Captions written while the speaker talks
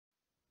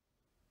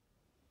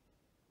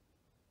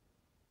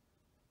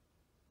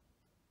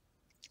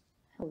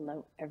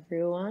Hello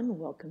everyone,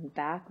 welcome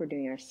back. We're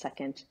doing our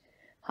second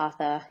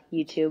Hatha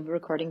YouTube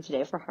recording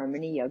today for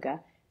Harmony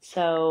Yoga.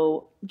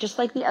 So just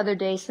like the other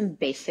day, some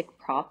basic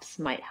props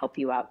might help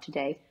you out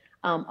today.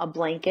 A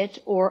blanket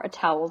or a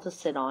towel to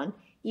sit on,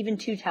 even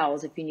two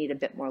towels if you need a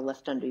bit more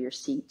lift under your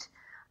seat.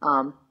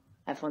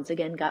 I've once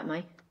again got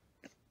my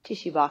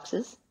tissue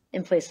boxes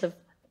in place of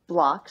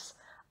blocks.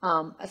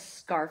 A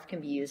scarf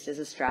can be used as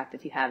a strap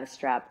if you have a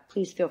strap.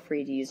 Please feel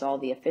free to use all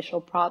the official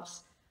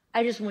props.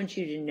 I just want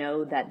you to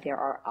know that there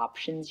are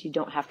options. You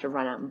don't have to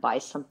run out and buy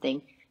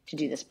something to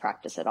do this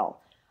practice at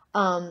all.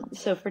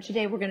 So for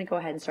today, we're going to go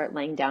ahead and start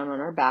laying down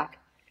on our back,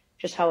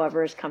 just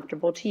however is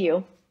comfortable to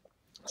you.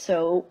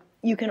 So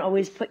you can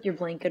always put your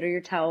blanket or your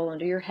towel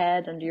under your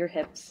head, under your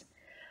hips,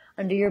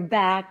 under your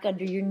back,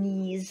 under your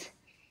knees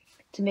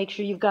to make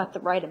sure you've got the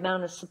right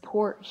amount of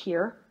support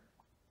here.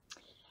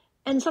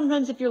 And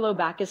sometimes if your low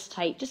back is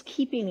tight, just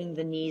keeping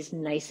the knees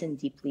nice and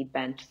deeply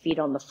bent, feet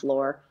on the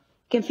floor.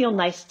 It can feel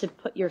nice to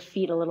put your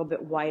feet a little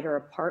bit wider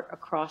apart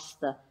across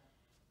the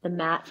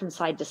mat from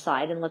side to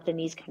side and let the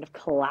knees kind of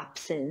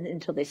collapse in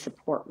until they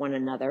support one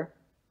another,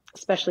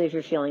 especially if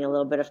you're feeling a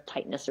little bit of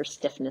tightness or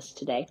stiffness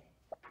today.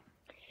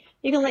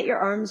 You can let your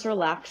arms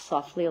relax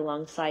softly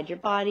alongside your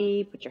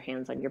body, put your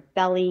hands on your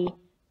belly,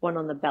 one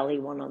on the belly,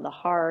 one on the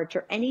heart,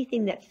 or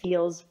anything that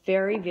feels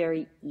very,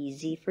 very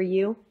easy for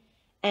you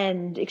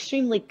and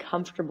extremely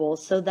comfortable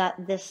so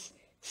that this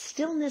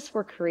stillness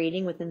we're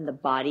creating within the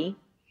body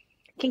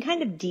can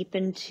kind of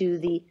deepen to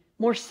the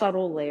more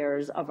subtle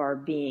layers of our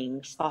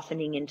being,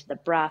 softening into the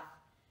breath,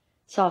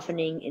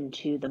 softening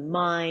into the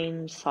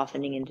mind,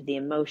 softening into the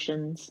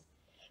emotions,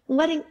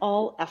 letting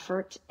all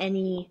effort,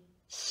 any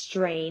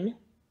strain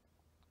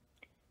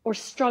or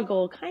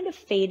struggle kind of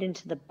fade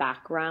into the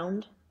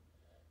background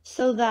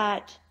so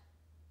that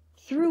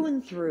through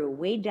and through,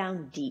 way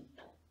down deep,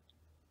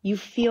 you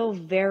feel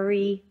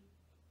very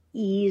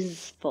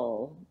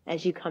easeful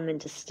as you come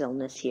into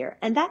stillness here.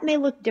 And that may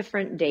look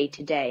different day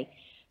to day.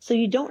 So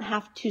you don't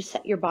have to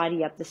set your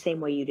body up the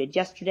same way you did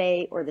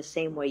yesterday or the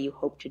same way you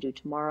hope to do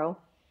tomorrow.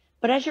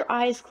 But as your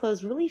eyes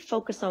close, really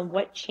focus on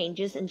what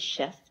changes and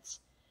shifts,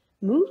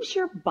 moves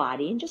your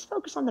body, and just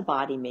focus on the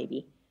body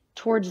maybe,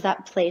 towards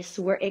that place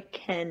where it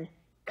can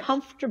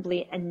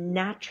comfortably and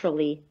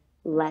naturally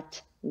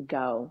let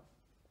go.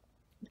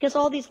 Because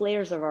all these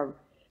layers of our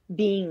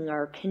being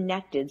are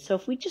connected. So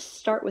if we just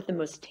start with the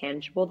most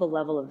tangible, the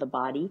level of the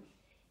body,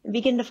 and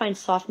begin to find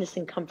softness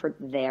and comfort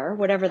there,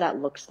 whatever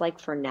that looks like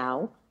for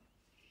now,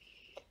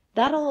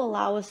 that'll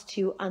allow us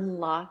to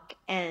unlock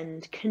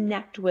and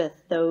connect with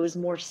those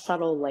more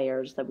subtle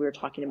layers that we were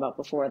talking about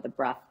before, the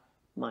breath,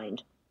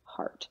 mind,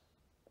 heart.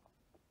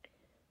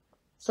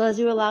 So as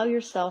you allow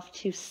yourself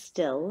to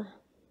still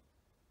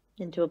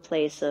into a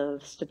place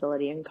of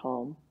stability and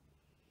calm,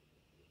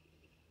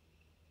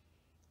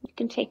 you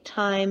can take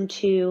time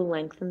to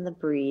lengthen the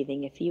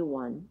breathing if you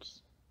want,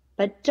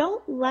 but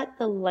don't let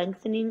the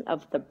lengthening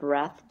of the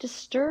breath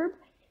disturb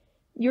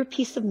your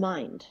peace of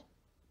mind,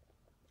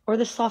 or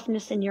the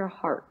softness in your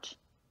heart,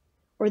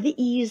 or the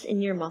ease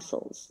in your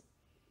muscles.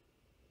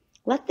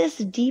 Let this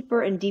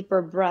deeper and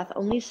deeper breath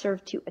only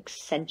serve to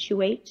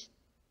accentuate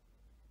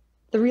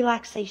the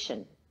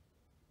relaxation,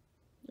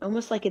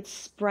 almost like it's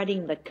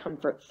spreading the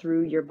comfort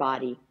through your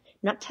body,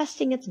 not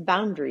testing its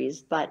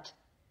boundaries, but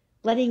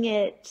letting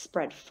it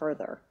spread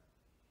further,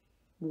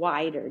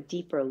 wider,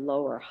 deeper,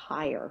 lower,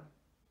 higher,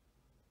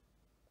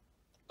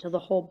 till the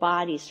whole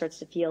body starts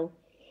to feel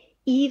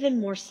even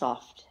more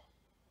soft,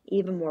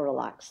 even more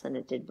relaxed than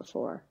it did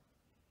before.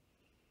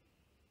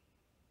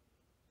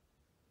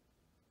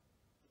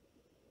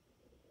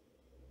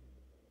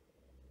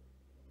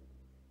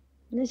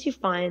 And as you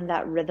find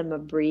that rhythm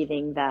of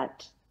breathing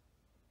that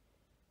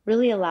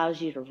really allows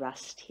you to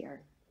rest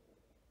here,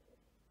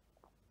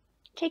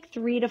 take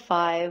 3 to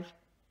 5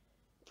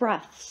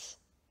 breaths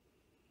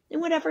in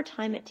whatever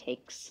time it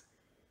takes.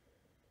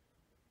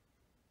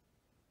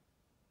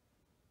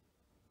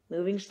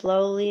 Moving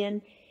slowly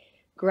and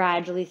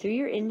gradually through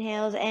your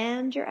inhales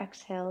and your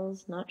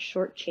exhales, not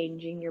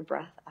shortchanging your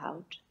breath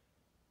out.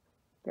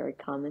 Very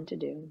common to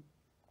do.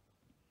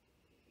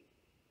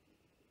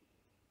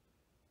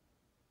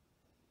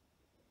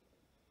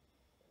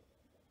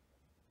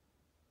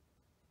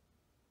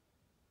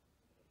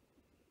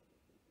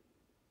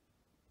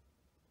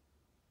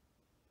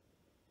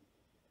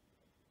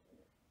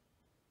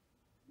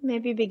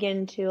 Maybe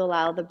begin to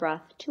allow the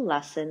breath to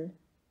lessen,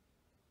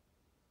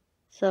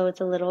 so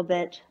it's a little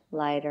bit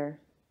lighter,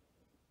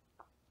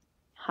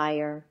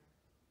 higher,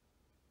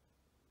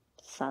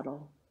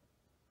 subtle.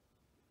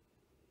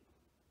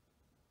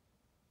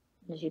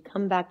 As you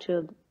come back to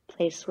a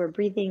place where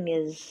breathing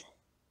is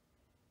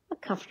a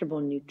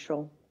comfortable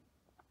neutral,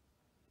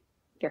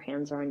 if your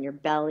hands are on your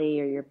belly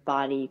or your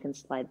body, you can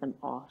slide them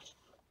off.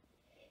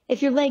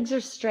 If your legs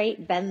are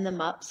straight, bend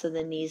them up so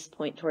the knees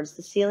point towards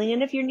the ceiling.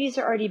 And if your knees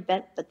are already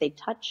bent but they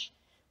touch,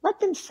 let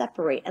them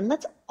separate. And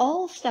let's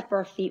all step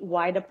our feet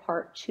wide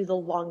apart to the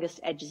longest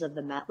edges of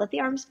the mat. Let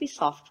the arms be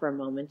soft for a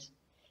moment.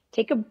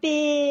 Take a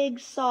big,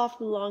 soft,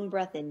 long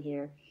breath in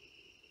here.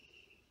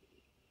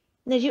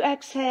 And as you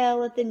exhale,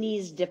 let the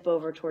knees dip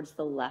over towards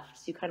the left.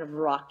 So you kind of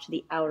rock to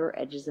the outer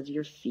edges of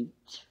your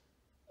feet.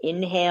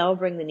 Inhale,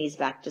 bring the knees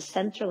back to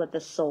center, let the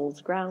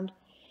soles ground.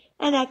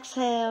 And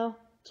exhale,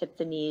 tip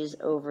the knees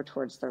over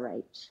towards the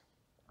right.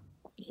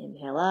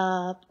 Inhale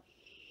up.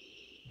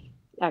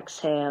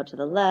 Exhale to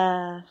the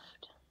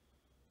left.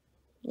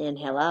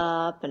 Inhale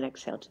up and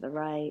exhale to the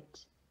right.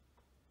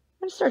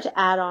 I'm going to start to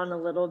add on a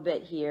little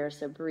bit here.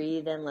 So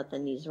breathe in, let the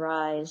knees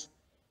rise.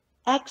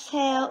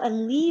 Exhale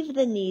and leave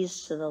the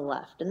knees to the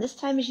left. And this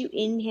time as you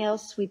inhale,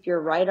 sweep your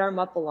right arm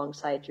up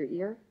alongside your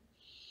ear.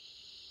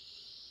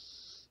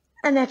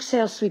 And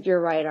exhale, sweep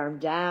your right arm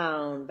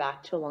down,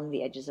 back to along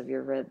the edges of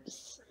your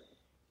ribs.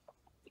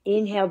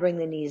 Inhale, bring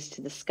the knees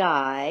to the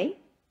sky.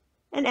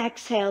 And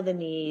exhale the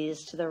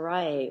knees to the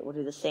right. We'll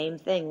do the same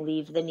thing.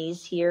 Leave the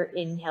knees here.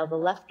 Inhale the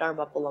left arm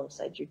up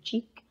alongside your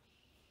cheek.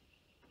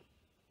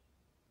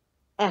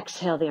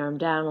 Exhale the arm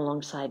down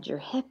alongside your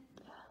hip.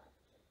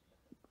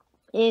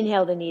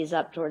 Inhale the knees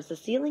up towards the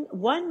ceiling.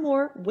 One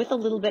more with a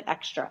little bit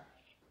extra.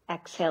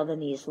 Exhale the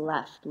knees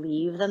left.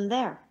 Leave them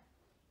there.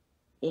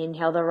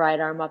 Inhale the right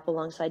arm up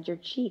alongside your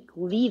cheek.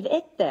 Leave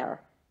it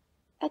there.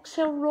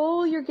 Exhale,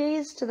 roll your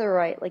gaze to the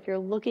right like you're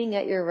looking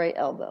at your right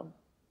elbow.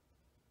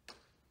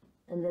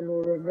 And then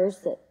we'll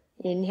reverse it.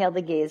 Inhale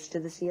the gaze to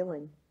the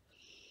ceiling.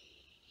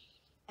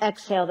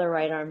 Exhale the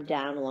right arm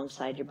down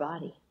alongside your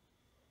body.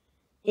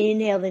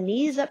 Inhale the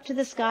knees up to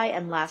the sky,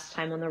 and last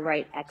time on the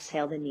right,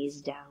 exhale the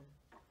knees down.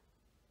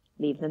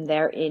 Leave them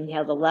there.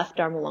 Inhale the left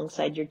arm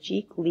alongside your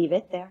cheek. Leave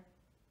it there.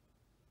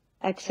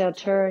 Exhale,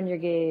 turn your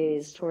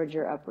gaze towards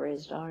your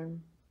upraised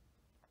arm.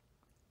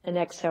 And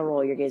exhale,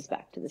 roll your gaze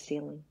back to the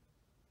ceiling.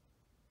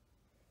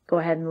 Go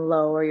ahead and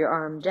lower your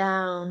arm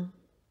down.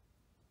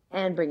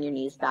 And bring your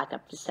knees back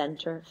up to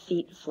center,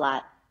 feet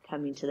flat,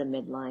 coming to the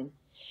midline.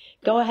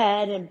 Go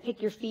ahead and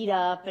pick your feet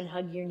up and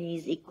hug your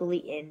knees equally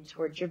in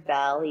towards your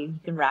belly. You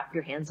can wrap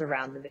your hands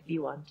around them if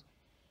you want.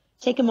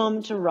 Take a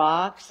moment to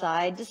rock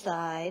side to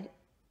side,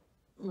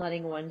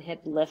 letting one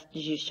hip lift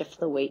as you shift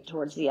the weight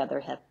towards the other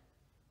hip.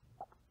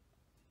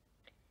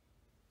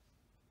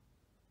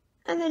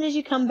 And then as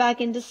you come back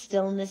into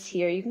stillness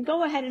here, you can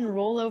go ahead and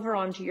roll over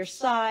onto your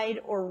side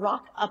or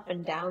rock up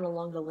and down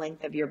along the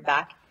length of your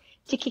back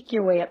to kick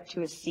your way up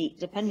to a seat,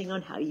 depending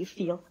on how you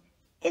feel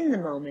in the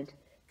moment.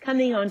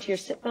 Coming onto your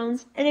sit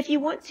bones, and if you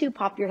want to,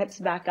 pop your hips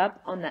back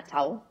up on that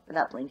towel or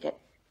that blanket,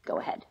 go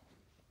ahead.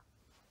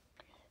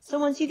 So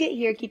once you get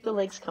here, keep the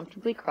legs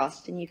comfortably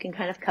crossed, and you can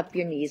kind of cup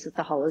your knees with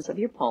the hollows of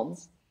your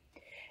palms.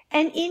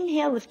 And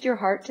inhale, lift your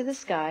heart to the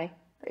sky,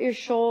 let your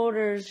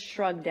shoulders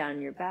shrug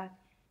down your back,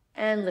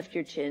 and lift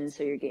your chin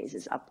so your gaze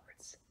is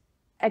upwards.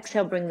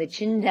 Exhale, bring the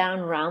chin down,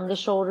 round the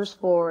shoulders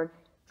forward,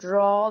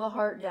 draw the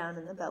heart down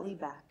and the belly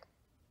back.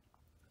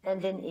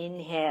 And then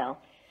inhale,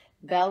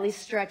 belly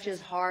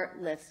stretches,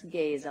 heart lifts,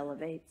 gaze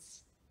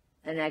elevates.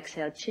 And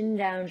exhale, chin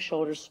down,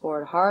 shoulders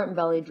forward, heart and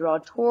belly draw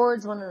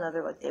towards one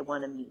another like they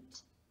want to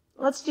meet.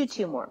 Let's do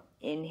two more.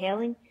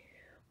 Inhaling,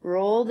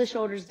 roll the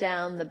shoulders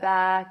down the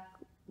back,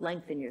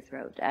 lengthen your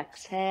throat.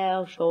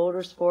 Exhale,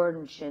 shoulders forward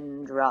and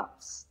chin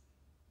drops.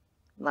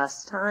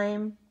 Last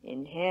time,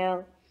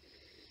 inhale,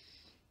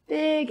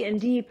 big and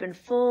deep and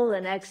full,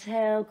 and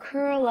exhale,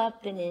 curl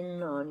up and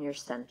in on your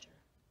center.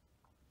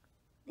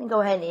 And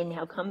go ahead and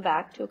inhale, come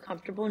back to a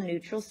comfortable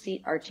neutral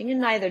seat, arching in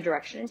neither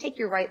direction, and take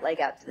your right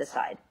leg out to the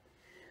side.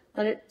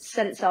 Let it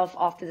set itself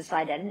off to the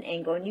side at an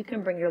angle, and you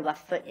can bring your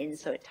left foot in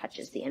so it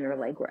touches the inner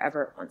leg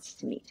wherever it wants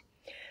to meet.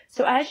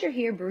 So as you're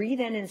here, breathe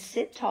in and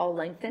sit tall,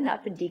 lengthen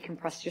up and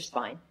decompress your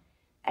spine.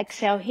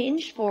 Exhale,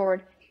 hinge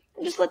forward,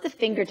 and just let the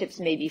fingertips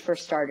maybe for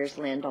starters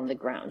land on the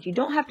ground. You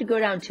don't have to go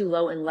down too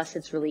low unless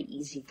it's really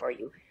easy for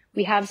you.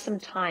 We have some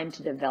time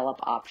to develop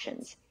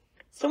options.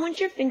 So once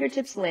your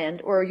fingertips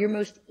land or your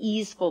most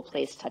easeful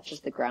place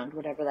touches the ground,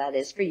 whatever that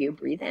is for you,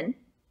 breathe in.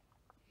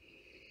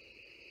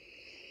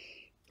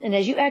 And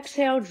as you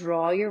exhale,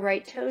 draw your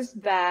right toes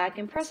back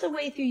and press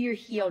away through your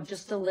heel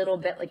just a little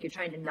bit like you're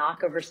trying to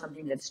knock over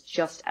something that's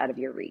just out of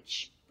your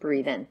reach.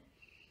 Breathe in.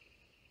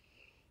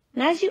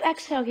 And as you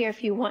exhale here,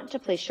 if you want to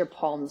place your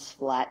palms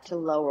flat to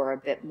lower a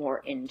bit more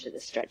into the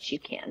stretch, you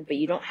can, but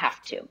you don't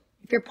have to.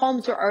 If your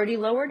palms are already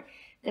lowered,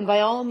 then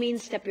by all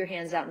means, step your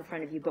hands out in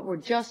front of you, but we're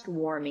just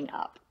warming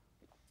up.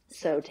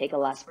 So take a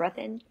last breath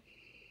in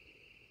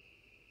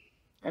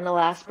and a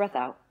last breath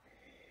out.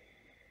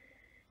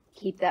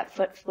 Keep that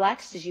foot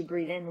flexed as you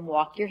breathe in and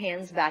walk your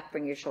hands back,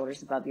 bring your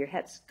shoulders above your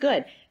hips.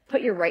 Good.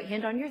 Put your right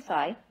hand on your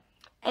thigh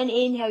and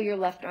inhale your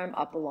left arm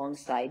up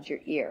alongside your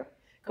ear.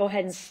 Go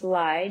ahead and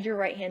slide your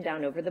right hand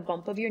down over the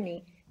bump of your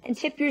knee and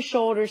tip your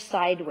shoulders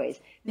sideways.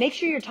 Make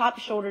sure your top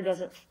shoulder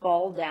doesn't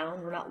fall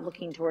down. We're not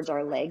looking towards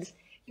our legs.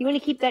 You want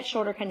to keep that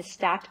shoulder kind of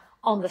stacked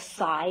on the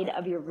side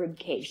of your rib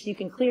cage so you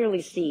can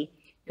clearly see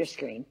your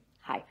screen.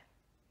 Hi.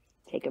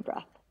 Take a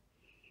breath.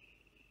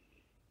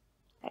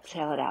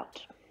 Exhale it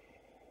out.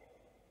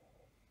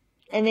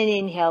 And then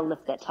inhale,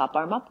 lift that top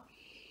arm up.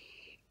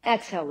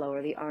 Exhale,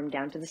 lower the arm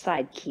down to the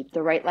side. Keep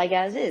the right leg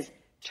as is.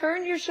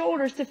 Turn your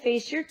shoulders to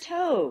face your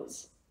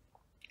toes.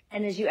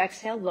 And as you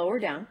exhale, lower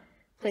down.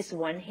 Place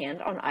one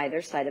hand on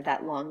either side of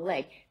that long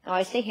leg. Now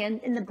I say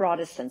hand in the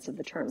broadest sense of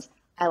the terms.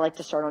 I like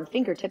to start on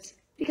fingertips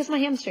because my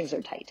hamstrings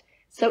are tight.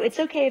 So it's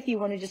okay if you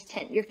want to just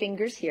tent your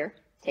fingers here.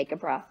 Take a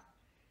breath.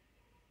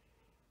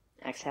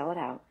 Exhale it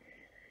out.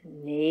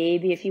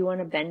 Maybe if you want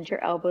to bend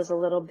your elbows a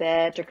little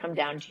bit or come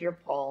down to your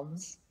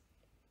palms.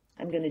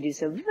 I'm going to do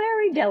so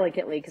very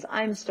delicately because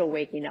I'm still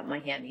waking up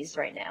my hammies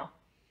right now.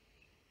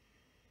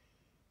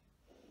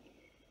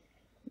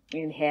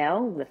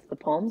 Inhale, lift the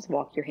palms,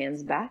 walk your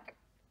hands back.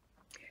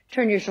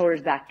 Turn your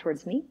shoulders back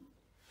towards me,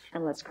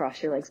 and let's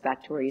cross your legs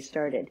back to where you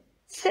started.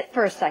 Sit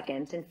for a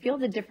second and feel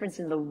the difference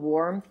in the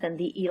warmth and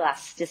the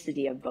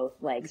elasticity of both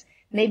legs.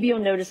 Maybe you'll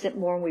notice it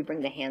more when we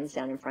bring the hands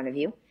down in front of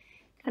you.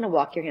 Kind of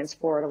walk your hands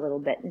forward a little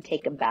bit and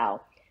take a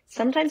bow.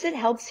 Sometimes it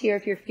helps here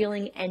if you're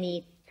feeling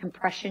any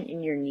compression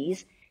in your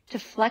knees to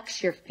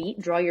flex your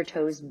feet, draw your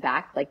toes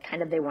back, like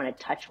kind of they want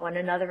to touch one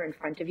another in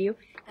front of you.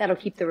 That'll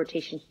keep the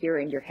rotation here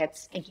in your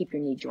hips and keep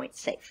your knee joints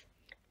safe.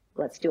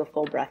 Let's do a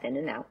full breath in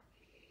and out.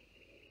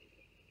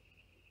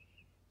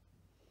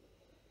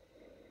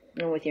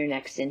 And with your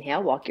next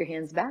inhale, walk your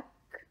hands back,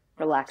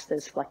 relax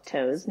those flecked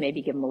toes,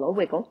 maybe give them a little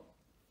wiggle,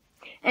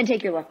 and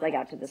take your left leg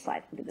out to the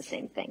side and do the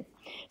same thing.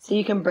 So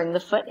you can bring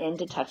the foot in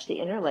to touch the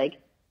inner leg.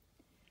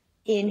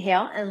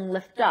 Inhale and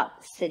lift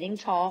up, sitting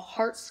tall,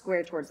 heart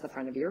square towards the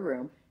front of your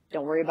room.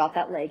 Don't worry about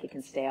that leg. It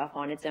can stay off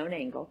on its own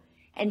angle.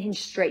 And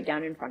hinge straight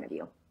down in front of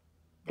you.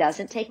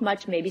 Doesn't take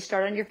much. Maybe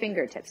start on your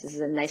fingertips. This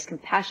is a nice,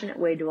 compassionate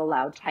way to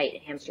allow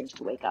tight hamstrings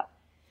to wake up.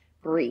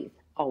 Breathe.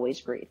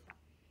 Always breathe.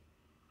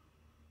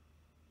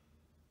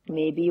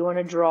 Maybe you want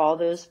to draw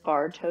those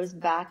far toes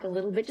back a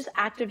little bit. Just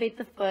activate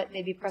the foot.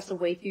 Maybe press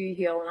away through your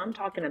heel. And I'm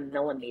talking a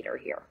millimeter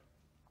here.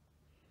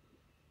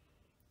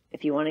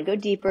 If you want to go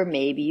deeper,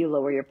 maybe you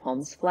lower your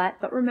palms flat.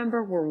 But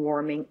remember, we're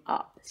warming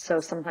up. So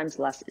sometimes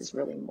less is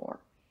really more.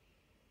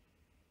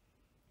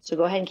 So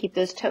go ahead and keep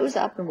those toes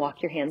up and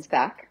walk your hands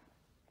back.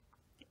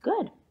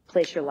 Good.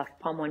 Place your left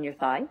palm on your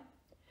thigh.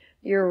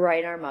 Your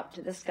right arm up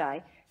to the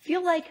sky.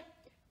 Feel like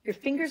your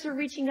fingers are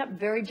reaching up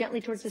very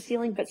gently towards the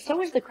ceiling, but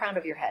so is the crown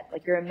of your head.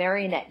 Like you're a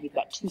marionette. You've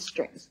got two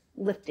strings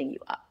lifting you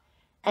up.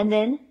 And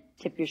then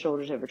tip your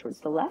shoulders over towards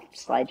the left.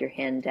 Slide your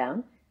hand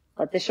down.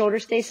 Let the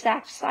shoulders stay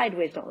stacked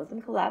sideways. Don't let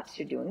them collapse.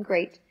 You're doing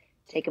great.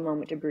 Take a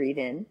moment to breathe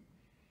in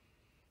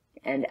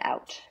and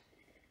out.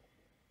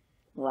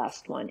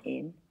 Last one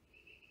in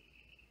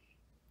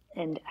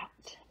and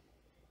out.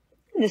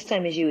 And this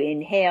time as you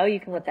inhale, you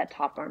can let that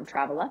top arm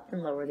travel up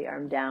and lower the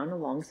arm down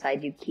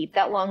alongside you. Keep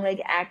that long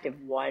leg active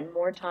one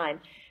more time.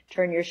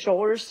 Turn your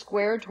shoulders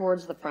square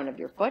towards the front of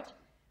your foot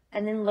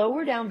and then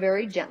lower down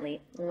very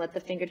gently and let the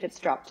fingertips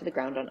drop to the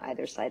ground on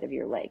either side of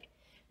your leg.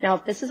 Now,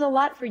 if this is a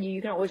lot for you,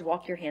 you can always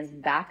walk your hands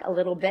back a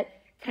little bit,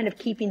 kind of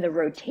keeping the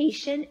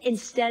rotation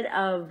instead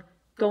of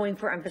going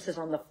for emphasis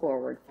on the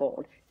forward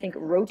fold. Think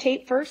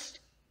rotate first.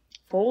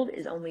 Fold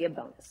is only a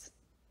bonus.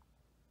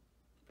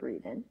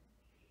 Breathe in.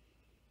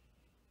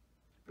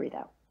 Breathe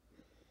out.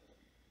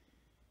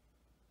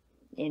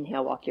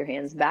 Inhale, walk your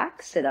hands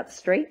back, sit up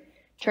straight,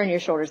 turn your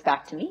shoulders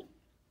back to me,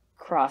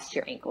 cross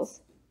your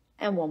ankles,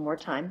 and one more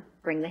time,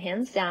 bring the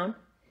hands down,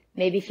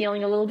 maybe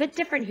feeling a little bit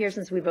different here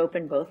since we've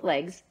opened both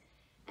legs,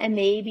 and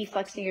maybe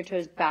flexing your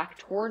toes back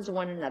towards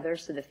one another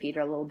so the feet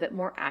are a little bit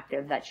more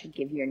active. That should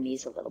give your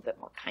knees a little bit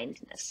more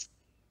kindness.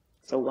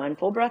 So one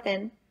full breath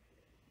in,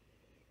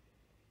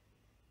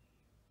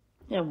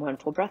 and one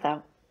full breath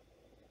out.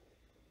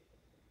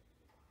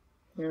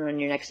 And on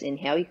your next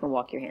inhale, you can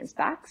walk your hands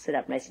back, sit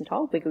up nice and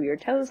tall, wiggle your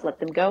toes, let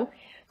them go.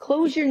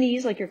 Close your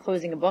knees like you're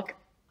closing a book,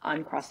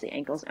 uncross the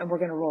ankles, and we're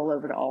going to roll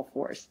over to all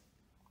fours.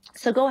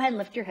 So go ahead and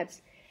lift your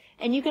hips.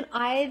 And you can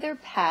either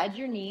pad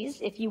your knees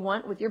if you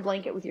want with your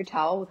blanket, with your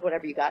towel, with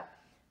whatever you got,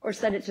 or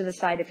set it to the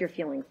side if you're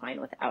feeling fine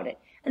without it.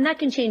 And that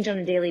can change on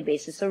a daily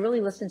basis. So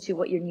really listen to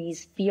what your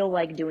knees feel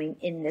like doing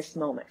in this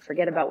moment.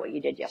 Forget about what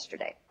you did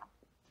yesterday.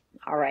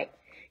 All right.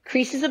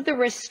 Creases of the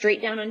wrists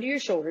straight down under your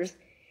shoulders.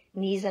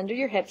 Knees under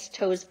your hips,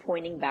 toes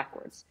pointing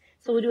backwards.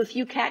 So we'll do a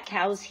few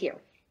cat-cows here.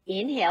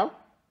 Inhale,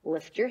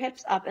 lift your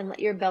hips up and let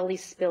your belly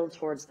spill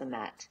towards the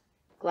mat.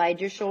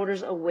 Glide your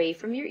shoulders away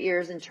from your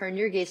ears and turn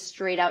your gaze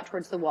straight out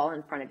towards the wall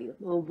in front of you.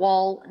 The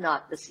wall,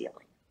 not the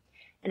ceiling.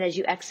 And as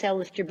you exhale,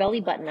 lift your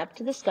belly button up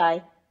to the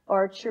sky,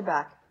 arch your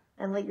back,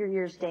 and let your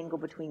ears dangle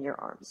between your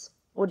arms.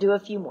 We'll do a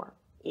few more.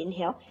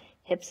 Inhale,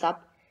 hips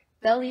up,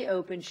 belly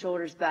open,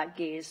 shoulders back,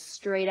 gaze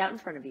straight out in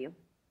front of you.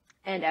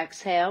 And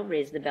exhale,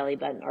 raise the belly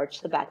button,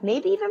 arch the back.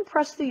 Maybe even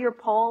press through your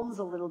palms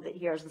a little bit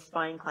here as the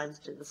spine climbs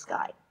to the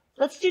sky.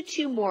 Let's do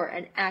two more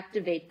and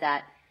activate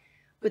that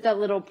with that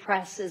little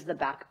press as the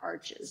back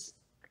arches.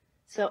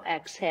 So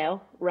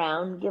exhale,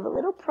 round, give a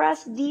little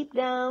press deep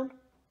down.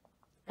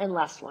 And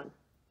last one.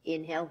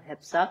 Inhale,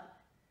 hips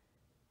up,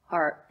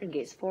 heart and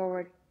gaze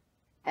forward.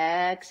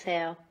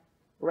 Exhale,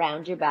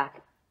 round your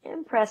back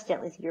and press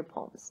gently through your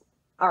palms.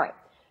 All right,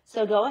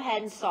 so go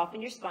ahead and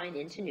soften your spine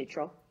into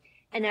neutral.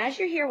 And as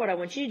you're here, what I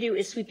want you to do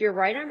is sweep your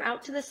right arm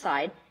out to the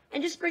side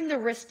and just bring the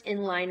wrist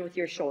in line with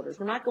your shoulders.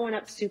 We're not going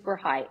up super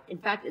high. In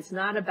fact, it's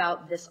not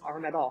about this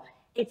arm at all.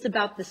 It's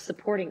about the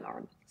supporting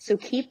arm. So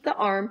keep the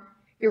arm,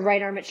 your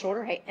right arm at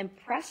shoulder height, and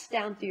press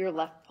down through your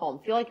left palm.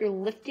 Feel like you're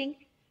lifting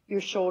your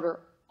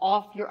shoulder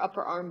off your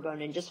upper arm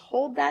bone, and just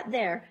hold that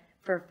there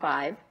for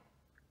 5,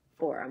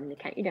 4. I'm going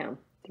to count you down.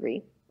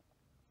 3,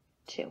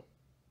 2,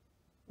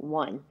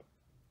 1.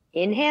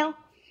 Inhale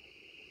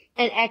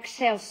and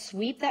exhale.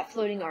 Sweep that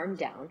floating arm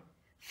down.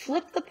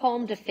 Flip the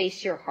palm to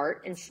face your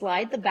heart and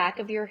slide the back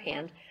of your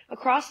hand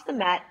across the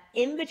mat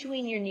in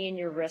between your knee and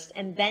your wrist,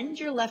 and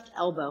bend your left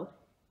elbow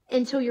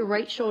until your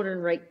right shoulder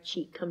and right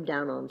cheek come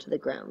down onto the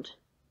ground.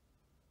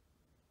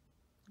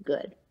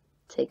 Good.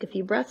 Take a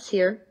few breaths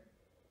here.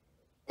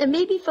 And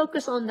maybe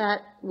focus on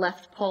that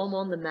left palm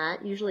on the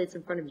mat. Usually it's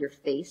in front of your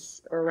face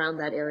or around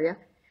that area.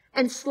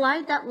 And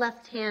slide that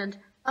left hand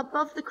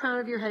above the crown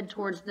of your head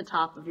towards the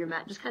top of your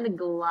mat. Just kind of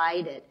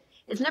glide it.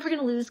 It's never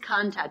going to lose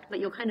contact, but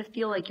you'll kind of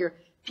feel like you're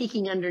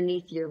peeking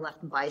underneath your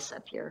left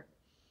bicep here.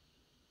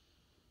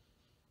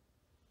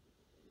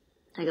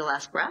 Take a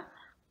last breath.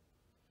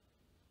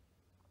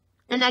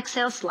 And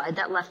exhale, slide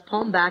that left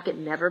palm back. It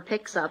never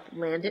picks up.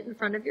 Land it in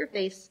front of your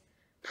face.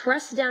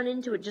 Press down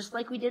into it just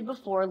like we did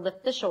before.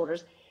 Lift the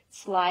shoulders.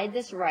 Slide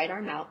this right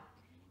arm out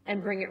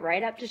and bring it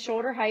right up to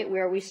shoulder height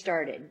where we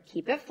started.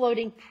 Keep it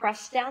floating.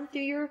 Press down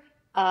through your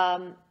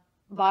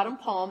bottom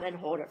palm and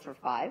hold it for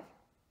 5,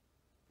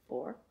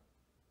 4,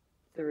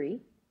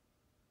 3,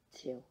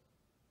 2,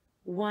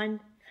 1.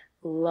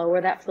 Lower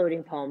that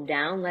floating palm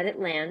down. Let it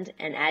land.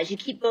 And as you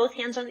keep both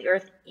hands on the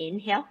earth,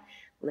 inhale.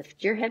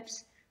 Lift your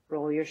hips.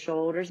 Roll your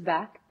shoulders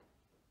back.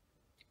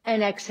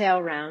 And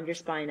exhale, round your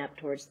spine up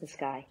towards the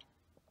sky.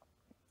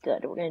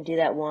 Good. We're going to do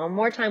that one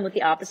more time with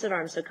the opposite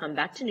arm. So come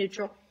back to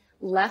neutral.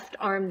 Left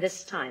arm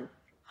this time.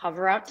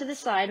 Hover out to the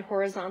side,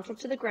 horizontal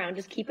to the ground.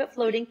 Just keep it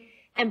floating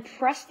and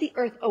press the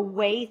earth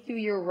away through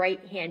your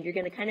right hand. You're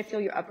going to kind of feel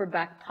your upper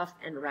back puff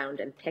and round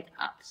and pick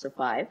up. So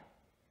 5,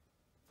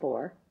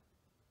 4,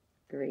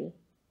 3,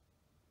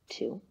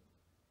 2,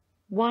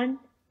 1.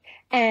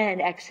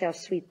 And exhale,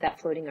 sweep that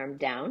floating arm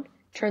down.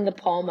 Turn the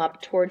palm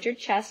up towards your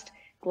chest.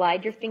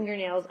 Glide your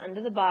fingernails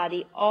under the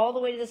body all the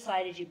way to the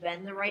side as you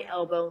bend the right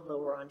elbow,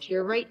 lower onto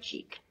your right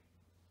cheek.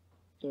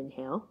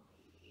 Inhale.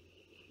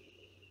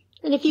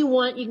 And if you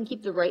want, you can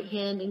keep the right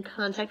hand in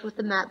contact with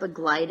the mat, but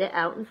glide it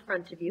out in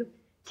front of you.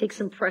 Take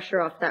some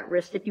pressure off that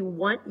wrist. If you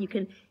want, you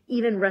can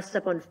even rest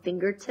up on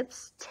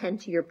fingertips,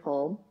 tent your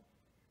palm.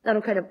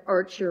 That'll kind of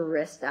arch your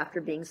wrist after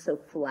being so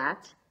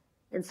flat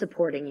and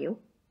supporting you.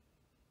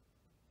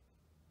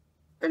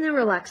 And then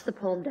relax the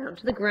palm down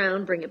to the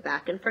ground. Bring it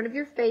back in front of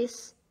your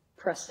face.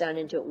 Press down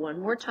into it one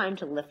more time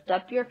to lift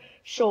up your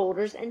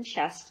shoulders and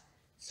chest.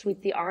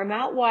 Sweep the arm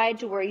out wide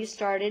to where you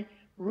started.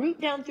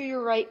 Root down through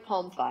your right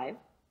palm. 5,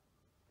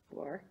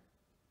 4,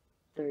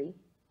 3,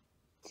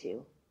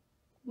 2,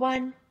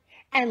 1.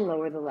 And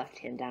lower the left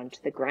hand down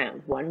to the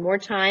ground. One more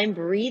time.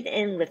 Breathe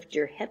in. Lift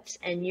your hips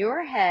and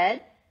your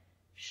head.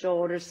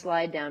 Shoulders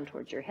slide down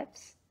towards your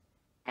hips.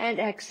 And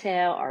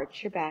exhale.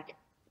 Arch your back.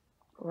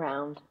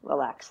 Round.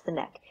 Relax the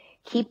neck.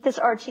 Keep this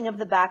arching of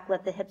the back.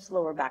 Let the hips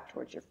lower back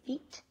towards your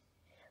feet.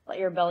 Let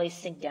your belly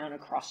sink down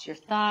across your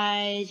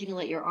thighs. You can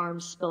let your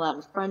arms spill out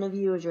in front of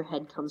you as your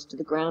head comes to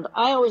the ground.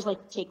 I always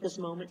like to take this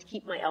moment to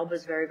keep my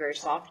elbows very, very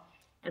soft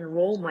and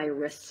roll my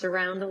wrists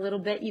around a little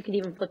bit. You can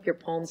even flip your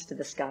palms to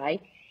the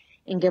sky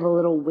and give a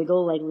little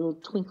wiggle like little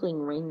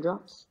twinkling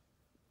raindrops.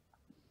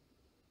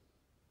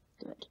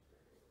 Good.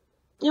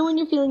 And when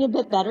you're feeling a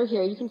bit better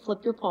here, you can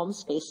flip your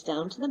palms face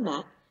down to the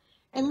mat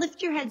and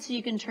lift your head so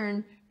you can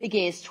turn the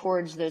gaze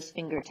towards those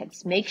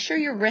fingertips. Make sure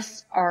your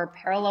wrists are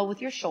parallel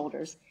with your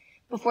shoulders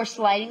before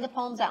sliding the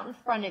palms out in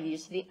front of you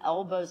so the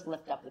elbows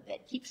lift up a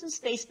bit. Keep some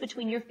space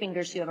between your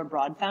fingers so you have a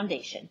broad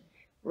foundation.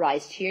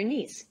 Rise to your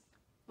knees.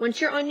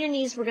 Once you're on your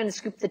knees, we're going to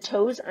scoop the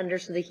toes under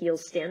so the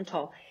heels stand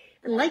tall.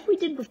 And like we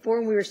did before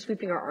when we were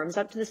sweeping our arms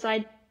up to the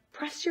side,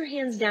 press your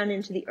hands down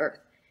into the earth.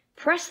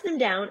 Press them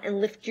down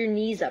and lift your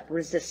knees up.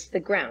 Resist the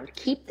ground.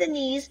 Keep the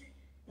knees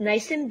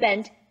nice and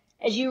bent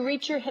as you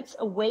reach your hips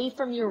away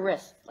from your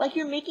wrists, like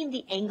you're making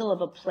the angle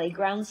of a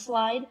playground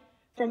slide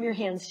from your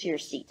hands to your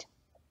seat.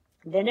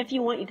 Then if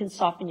you want, you can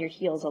soften your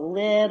heels a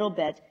little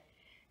bit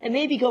and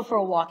maybe go for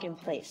a walk in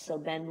place. So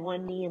bend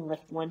one knee and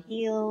lift one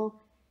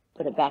heel,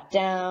 put it back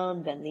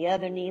down, bend the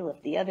other knee,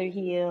 lift the other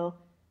heel,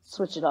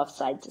 switch it off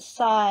side to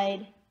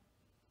side,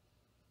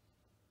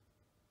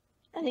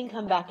 and then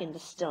come back into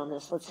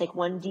stillness. Let's take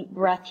one deep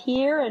breath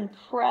here and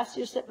press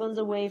your sit bones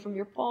away from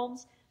your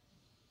palms.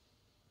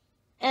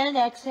 And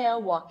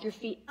exhale, walk your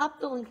feet up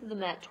the length of the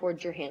mat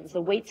towards your hands.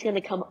 The weight's going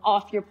to come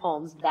off your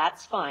palms.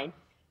 That's fine.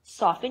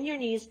 Soften your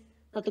knees.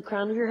 Let the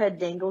crown of your head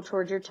dangle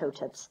towards your toe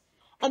tips.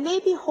 And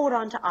maybe hold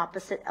on to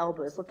opposite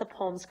elbows. Let the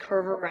palms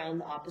curve around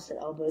the opposite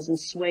elbows and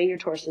sway your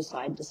torso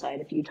side to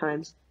side a few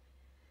times.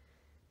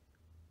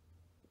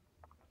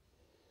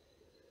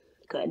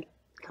 Good.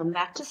 Come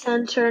back to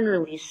center and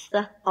release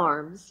the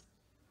arms.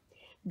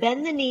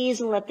 Bend the knees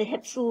and let the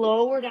hips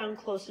lower down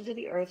closer to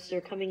the earth so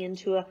you're coming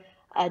into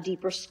a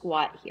deeper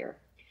squat here.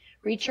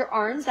 Reach your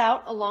arms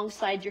out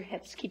alongside your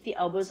hips. Keep the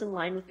elbows in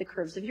line with the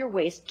curves of your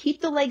waist. Keep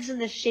the legs in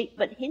this shape,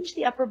 but hinge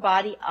the upper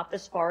body up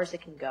as far as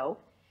it can go.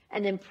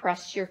 and then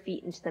press your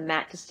feet into the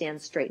mat to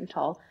stand straight and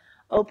tall.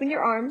 Open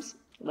your arms,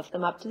 lift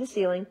them up to the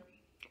ceiling,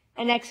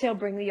 and exhale,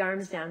 bring the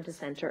arms down to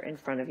center in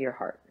front of your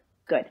heart.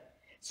 Good.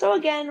 So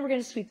again, we're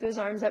going to sweep those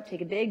arms up.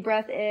 Take a big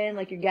breath in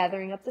like you're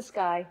gathering up the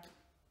sky.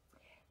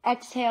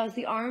 Exhale as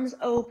the arms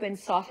open,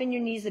 soften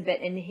your knees a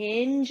bit and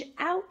hinge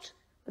out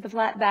with a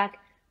flat back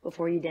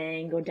before you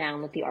then go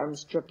down. Let the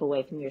arms drip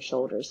away from your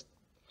shoulders.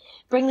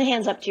 Bring the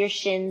hands up to your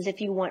shins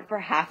if you want for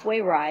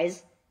halfway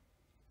rise.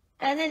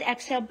 And then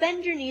exhale,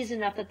 bend your knees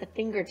enough that the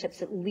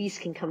fingertips at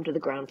least can come to the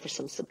ground for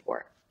some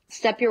support.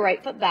 Step your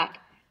right foot back.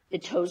 The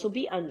toes will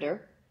be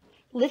under.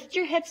 Lift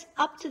your hips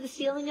up to the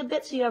ceiling a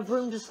bit so you have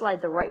room to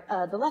slide the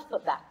left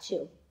foot back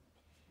too.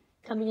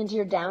 Coming into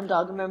your down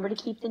dog, remember to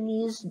keep the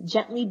knees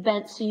gently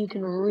bent so you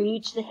can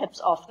reach the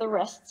hips off the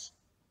wrists.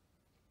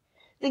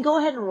 Then go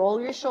ahead and roll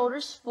your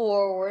shoulders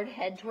forward,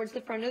 head towards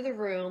the front of the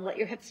room. Let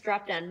your hips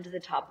drop down into the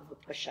top of a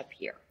push-up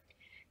here.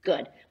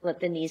 Good. Let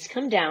the knees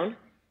come down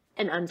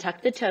and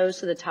untuck the toes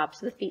so the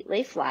tops of the feet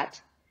lay flat.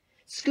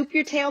 Scoop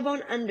your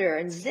tailbone under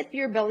and zip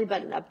your belly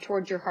button up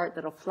towards your heart.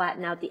 That'll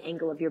flatten out the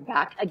angle of your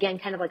back. Again,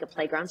 kind of like a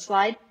playground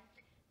slide.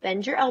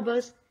 Bend your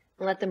elbows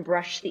and let them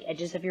brush the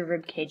edges of your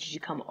rib cage as you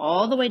come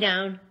all the way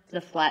down to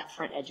the flat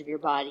front edge of your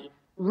body.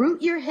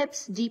 Root your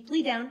hips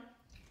deeply down.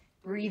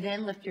 Breathe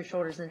in, lift your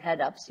shoulders and head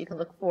up so you can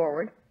look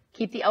forward.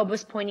 Keep the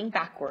elbows pointing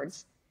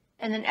backwards.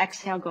 And then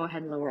exhale, go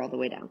ahead and lower all the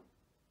way down.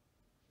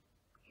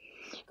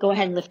 Go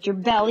ahead and lift your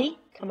belly.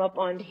 Come up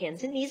onto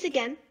hands and knees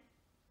again.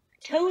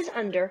 Toes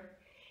under.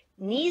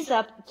 Knees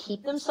up,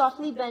 keep them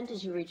softly bent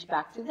as you reach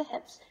back through the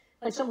hips,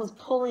 like someone's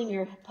pulling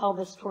your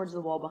pelvis towards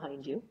the wall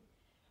behind you.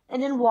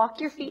 And then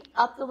walk your feet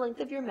up the length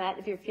of your mat.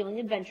 If you're feeling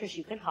adventurous,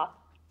 you can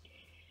hop.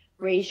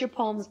 Raise your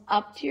palms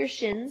up to your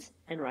shins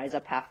and rise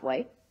up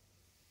halfway.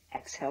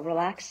 Exhale,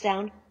 relax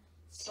down.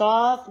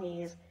 Soft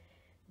knees,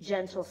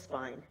 gentle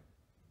spine.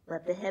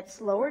 Let the hips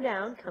lower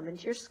down, come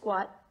into your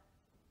squat.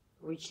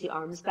 Reach the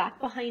arms back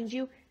behind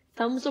you.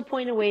 Thumbs will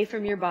point away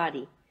from your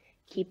body.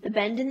 Keep the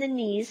bend in the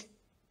knees.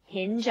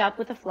 Hinge up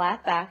with a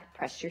flat back.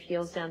 Press your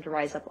heels down to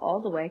rise up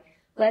all the way.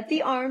 Let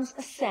the arms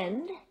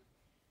ascend.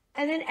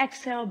 And then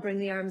exhale, bring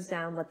the arms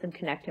down. Let them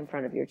connect in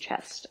front of your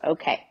chest.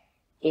 Okay.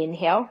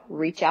 Inhale,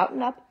 reach out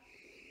and up.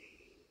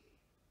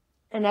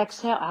 And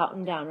exhale, out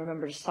and down.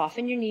 Remember to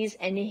soften your knees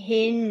and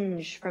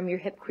hinge from your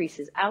hip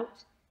creases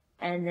out.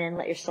 And then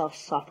let yourself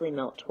softly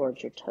melt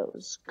towards your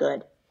toes.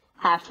 Good.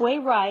 Halfway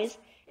rise.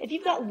 If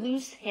you've got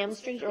loose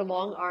hamstrings or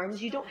long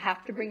arms, you don't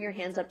have to bring your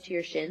hands up to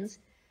your shins.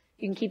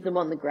 You can keep them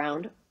on the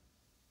ground.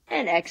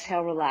 And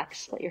exhale,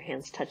 relax. Let your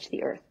hands touch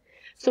the earth.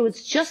 So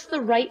it's just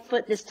the right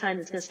foot this time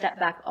that's going to step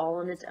back all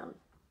on its own.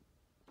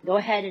 Go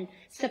ahead and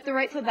step the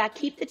right foot back.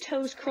 Keep the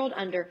toes curled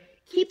under.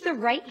 Keep the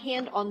right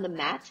hand on the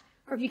mat.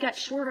 Or if you got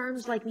short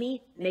arms like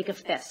me, make a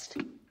fist.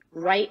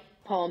 Right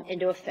palm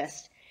into a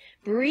fist.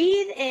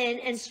 Breathe in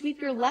and sweep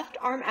your left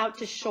arm out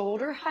to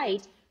shoulder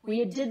height.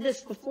 We did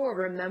this before,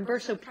 remember?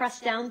 So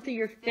press down through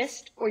your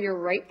fist or your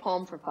right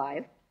palm for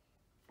 5,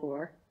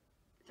 4,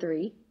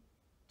 3,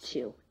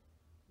 2,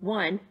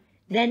 1.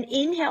 Then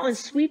inhale and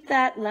sweep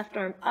that left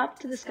arm up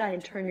to the sky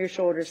and turn your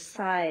shoulders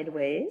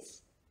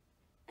sideways.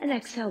 And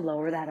exhale,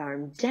 lower that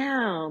arm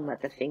down.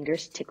 Let the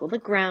fingers tickle the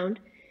ground.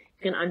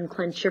 You can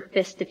unclench your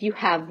fist if you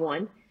have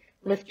one.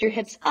 Lift your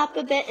hips up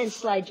a bit and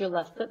slide your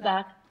left foot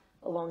back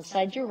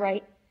alongside your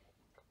right.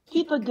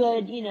 Keep a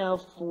good,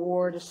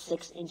 4 to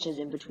 6 inches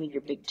in between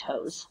your big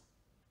toes.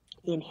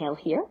 Inhale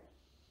here.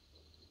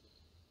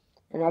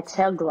 And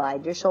exhale,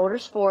 glide your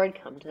shoulders forward.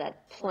 Come to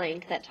that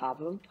plank, that top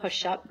of them.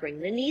 Push up, bring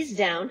the knees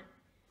down.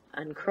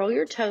 Uncurl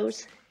your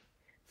toes.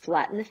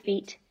 Flatten the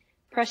feet.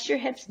 Press your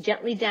hips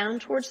gently down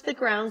towards the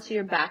ground so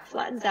your back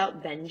flattens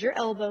out. Bend your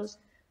elbows.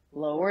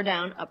 Lower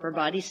down, upper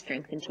body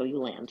strength until you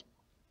land.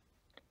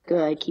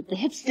 Good. Keep the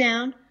hips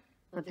down.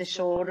 Let the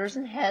shoulders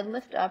and head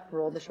lift up.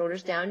 Roll the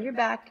shoulders down your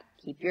back.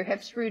 Keep your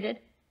hips rooted.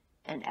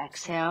 And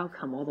exhale.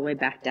 Come all the way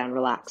back down.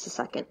 Relax a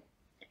second.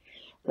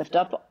 Lift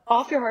up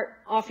off your heart,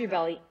 off your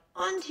belly,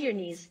 onto your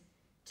knees.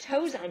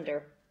 Toes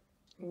under.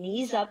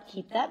 Knees up.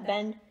 Keep that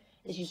bend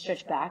as you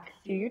stretch back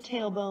through your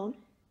tailbone.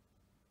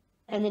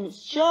 And then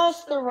it's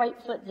just the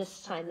right foot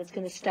this time that's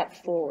going to step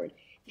forward.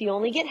 If you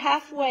only get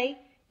halfway,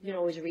 you can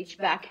always reach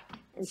back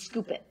and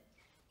scoop it.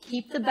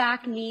 Keep the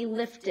back knee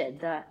lifted.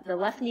 The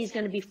left knee is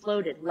going to be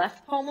floated.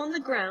 Left palm on the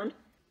ground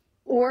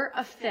or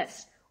a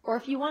fist. Or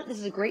if you want, this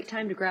is a great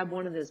time to grab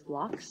one of those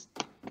blocks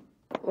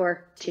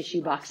or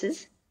tissue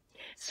boxes.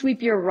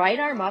 Sweep your right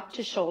arm up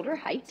to shoulder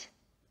height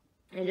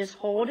and just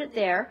hold it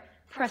there.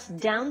 Press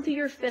down through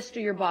your fist or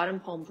your bottom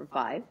palm for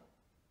 5,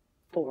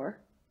 4,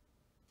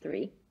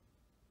 3,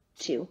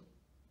 2,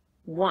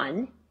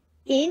 1.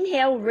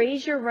 Inhale,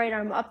 raise your right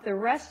arm up the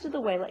rest of the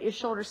way. Let your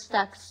shoulders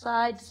stack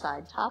side to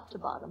side, top to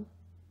bottom.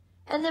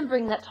 And then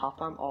bring that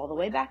top arm all the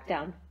way back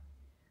down.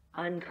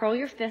 Uncurl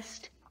your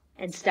fist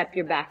and step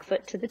your back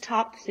foot to the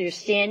top so you're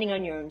standing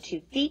on your own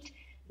 2 feet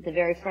at the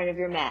very front of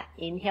your mat.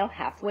 Inhale,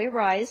 halfway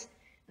rise.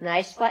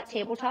 Nice flat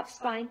tabletop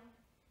spine.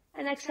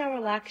 And exhale,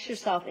 relax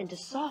yourself into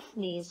soft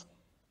knees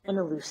and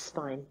a loose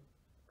spine.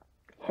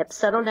 Hips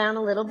settle down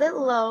a little bit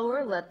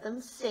lower, let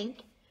them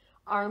sink.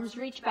 Arms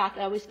reach back.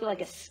 I always feel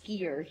like a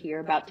skier here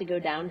about to go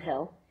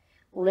downhill.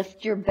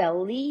 Lift your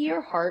belly,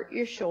 your heart,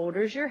 your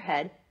shoulders, your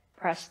head.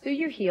 Press through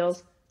your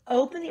heels.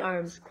 Open the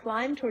arms,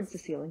 climb towards the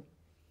ceiling.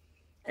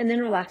 And then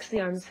relax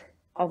the arms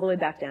all the way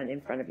back down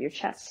in front of your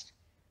chest.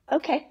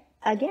 Okay,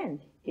 again,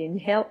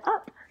 inhale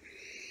up.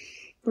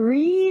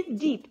 Breathe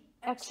deep.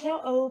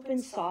 Exhale, open,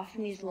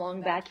 soften knees,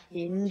 long back,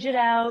 hinge it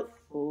out,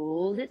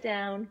 fold it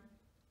down.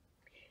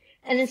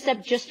 And then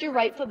step just your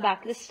right foot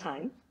back this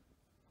time.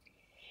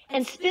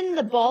 And spin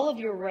the ball of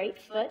your right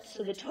foot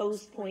so the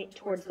toes point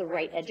towards the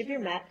right edge of your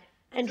mat.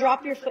 And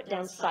drop your foot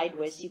down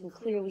sideways so you can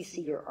clearly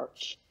see your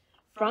arch.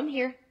 From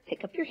here,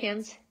 pick up your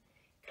hands,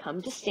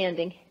 come to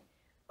standing,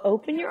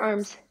 open your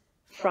arms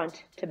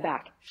front to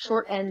back,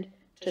 short end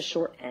to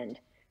short end.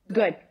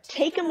 Good.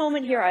 Take a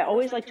moment here. I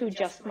always like to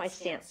adjust my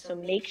stance, so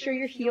make sure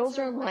your heels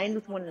are aligned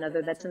with one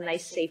another. That's a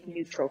nice, safe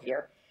neutral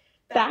here.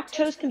 Back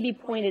toes can be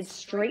pointed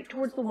straight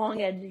towards the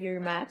long edge of your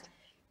mat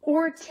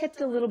or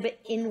tipped a little bit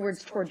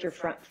inwards towards your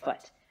front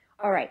foot.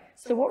 All right,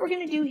 so what we're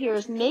going to do here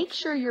is make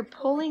sure you're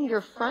pulling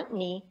your front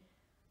knee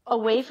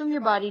away from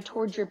your body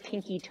towards your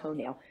pinky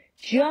toenail.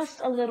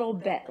 Just a little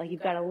bit, like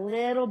you've got a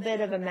little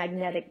bit of a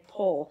magnetic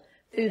pull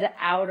through the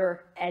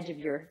outer edge of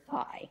your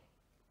thigh.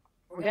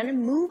 We're going to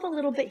move a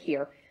little bit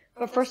here,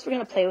 but first we're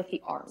going to play with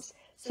the arms.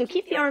 So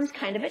keep the arms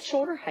kind of at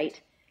shoulder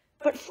height,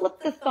 but flip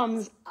the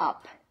thumbs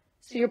up.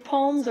 So your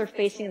palms are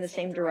facing in the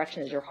same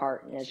direction as your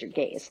heart and as your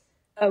gaze.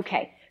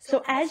 Okay,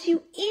 so as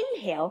you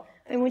inhale,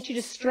 I want you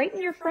to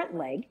straighten your front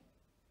leg,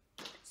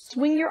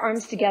 swing your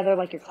arms together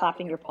like you're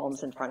clapping your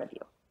palms in front of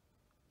you.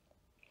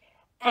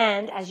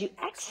 And as you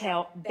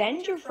exhale,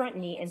 bend your front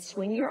knee and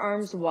swing your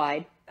arms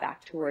wide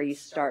back to where you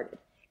started.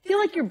 Feel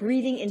like you're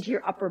breathing into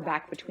your upper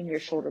back between your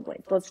shoulder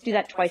blades. Let's do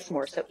that twice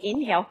more. So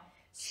inhale,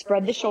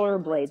 spread the shoulder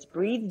blades,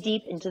 breathe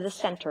deep into the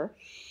center.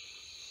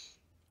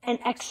 And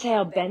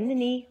exhale, bend the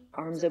knee,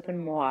 arms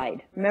open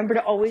wide. Remember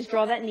to always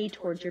draw that knee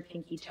towards your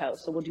pinky toe.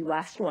 So we'll do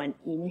last one.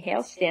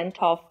 Inhale, stand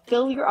tall,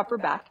 fill your upper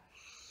back.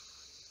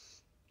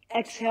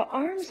 Exhale,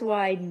 arms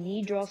wide,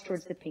 knee draws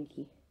towards the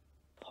pinky.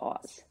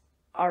 Pause.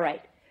 All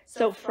right.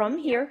 So from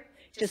here,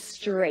 just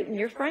straighten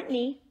your front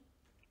knee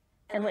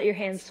and let your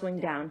hands swing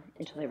down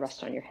until they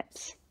rest on your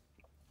hips.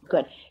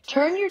 Good.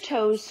 Turn your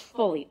toes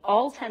fully,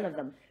 all 10 of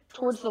them,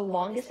 towards the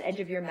longest edge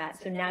of your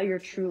mat. So now you're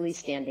truly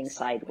standing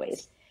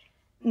sideways.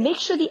 Make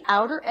sure the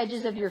outer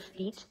edges of your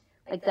feet,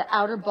 like the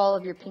outer ball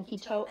of your pinky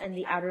toe and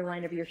the outer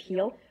line of your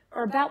heel,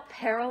 are about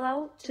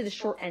parallel to the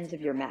short ends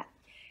of your mat.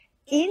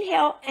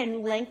 Inhale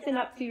and lengthen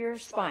up through your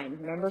spine.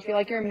 Remember, feel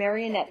like you're a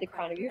marionette. The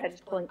crown of your head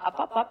is pulling up,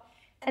 up, up.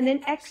 And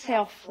then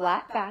exhale,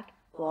 flat back,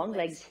 long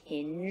legs,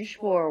 hinge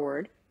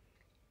forward.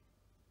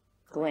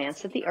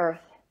 Glance at the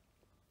earth.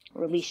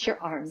 Release your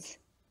arms.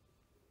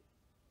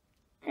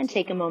 And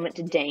take a moment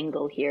to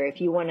dangle here.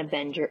 If you want to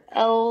bend your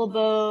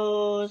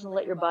elbows and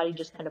let your body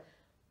just kind of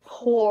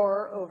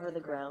pour over the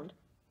ground.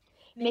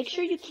 Make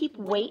sure you keep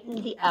weight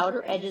in the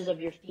outer edges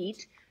of your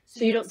feet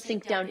so you don't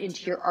sink down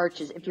into your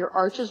arches. If your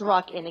arches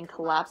rock in and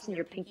collapse and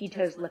your pinky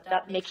toes lift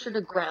up, make sure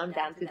to ground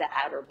down through the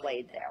outer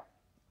blade there.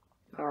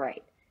 All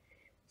right.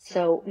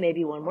 So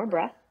maybe one more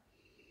breath.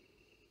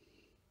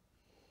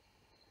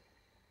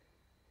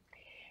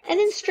 And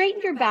then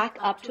straighten your back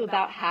up to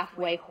about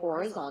halfway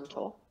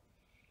horizontal.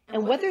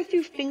 And whether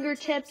through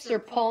fingertips or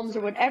palms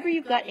or whatever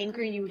you've got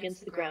anchoring you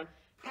against the ground,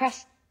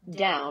 press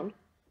down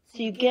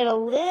so you get a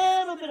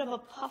little bit of a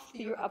puff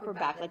through your upper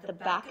back, like the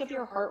back of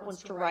your heart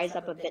wants to rise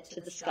up a bit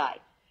to the sky.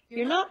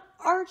 You're not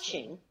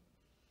arching,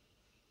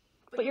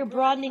 but you're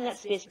broadening that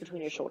space between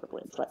your shoulder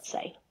blades, let's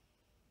say.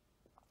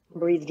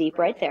 Breathe deep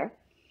right there.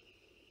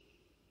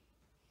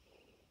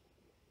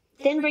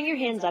 Then bring your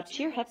hands up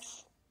to your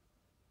hips.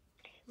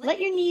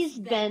 Let your knees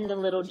bend a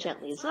little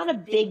gently. It's not a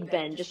big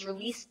bend. Just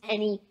release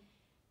any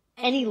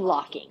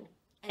locking.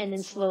 And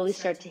then slowly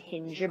start to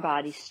hinge your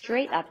body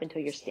straight up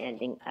until you're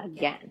standing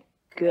again.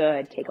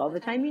 Good. Take all the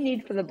time you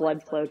need for the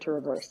blood flow to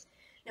reverse.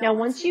 Now,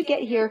 once you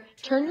get here,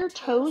 turn your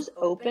toes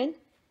open,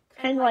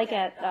 kind of like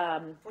at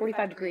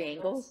 45-degree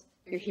angles.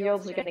 Your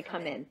heels are going to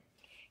come in.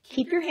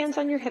 Keep your hands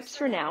on your hips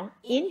for now.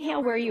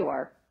 Inhale where you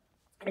are.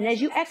 And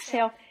as you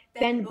exhale,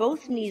 bend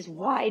both knees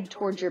wide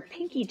towards your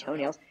pinky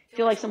toenails.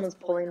 Feel like someone's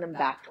pulling them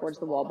back towards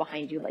the wall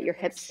behind you. Let your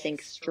hips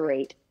sink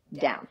straight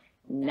down.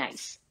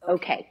 Nice.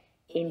 Okay.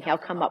 Inhale,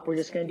 come up. We're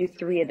just going to do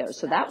 3 of those.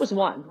 So that was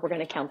 1. We're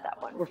going to count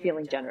that one. We're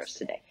feeling generous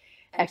today.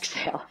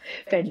 Exhale.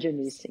 Bend your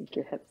knees, sink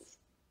your hips.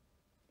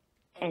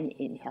 And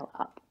inhale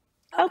up.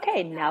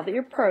 Okay. Now that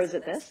you're pros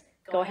at this,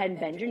 go ahead and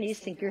bend your knees,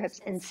 sink your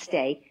hips, and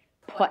stay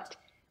put.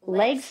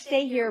 Legs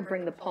stay here.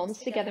 Bring the palms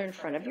together in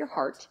front of your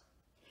heart.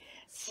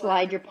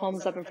 Slide your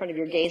palms up in front of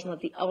your gaze and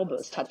let the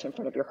elbows touch in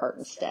front of your heart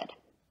instead.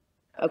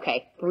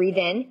 Okay, breathe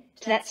in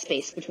to that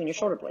space between your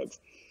shoulder blades.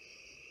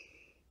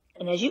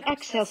 And as you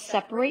exhale,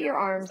 separate your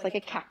arms like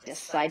a cactus,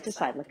 side to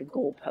side, like a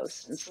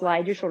goalpost, and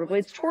slide your shoulder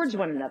blades towards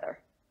one another.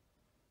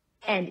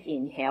 And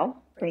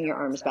inhale, bring your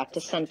arms back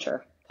to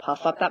center.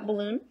 Puff up that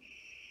balloon.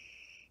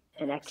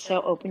 And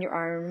exhale, open your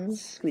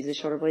arms, squeeze the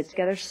shoulder blades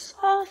together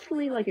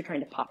softly like you're trying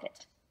to pop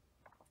it.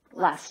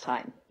 Last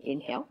time,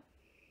 inhale.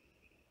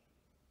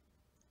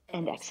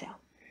 And exhale.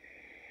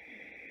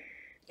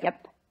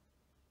 Yep.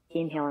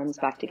 Inhale, arms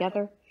back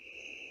together.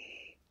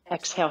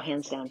 Exhale,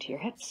 hands down to your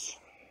hips.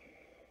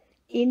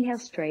 Inhale,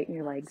 straighten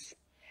your legs.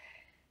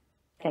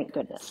 Thank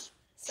goodness.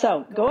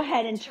 So go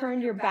ahead and turn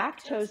your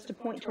back toes to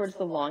point towards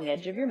the long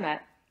edge of your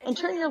mat, and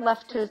turn your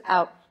left toes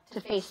out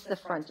to face the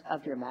front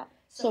of your mat.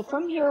 So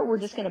from here, we're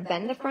just going to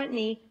bend the front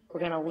knee. We're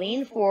going to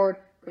lean forward.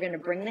 We're going to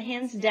bring the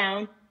hands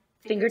down.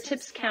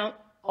 Fingertips count.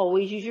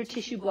 Always use your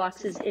tissue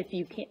boxes if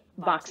you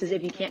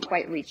can't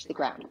quite reach the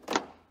ground.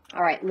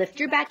 All right, lift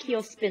your back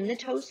heel, spin the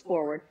toes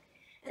forward,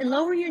 and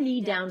lower your knee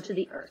down to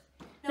the earth.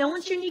 Now,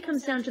 once your knee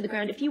comes down to the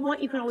ground, if you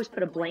want, you can always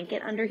put a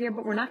blanket under here,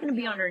 but we're not going to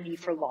be on our knee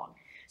for long.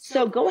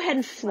 So go ahead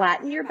and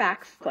flatten your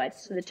back foot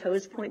so the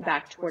toes point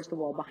back towards the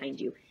wall behind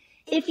you.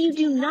 If you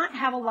do not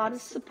have a lot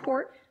of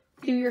support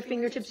through your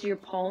fingertips or your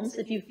palms,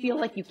 if you feel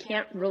like you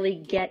can't really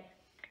get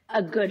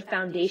a good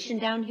foundation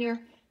down here,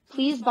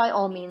 please, by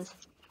all means,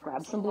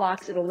 grab some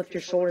blocks. It'll lift your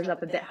shoulders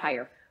up a bit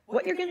higher.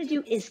 What you're going to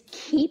do is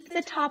keep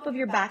the top of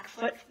your back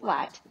foot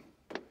flat,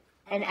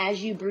 and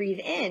as you breathe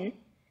in,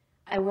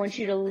 I want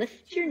you to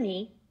lift your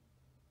knee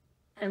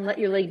and let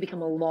your leg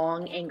become a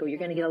long angle. You're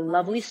going to get a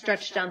lovely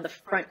stretch down the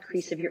front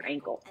crease of your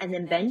ankle, and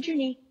then bend your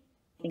knee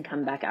and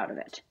come back out of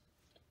it.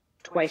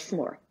 Twice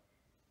more.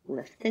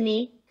 Lift the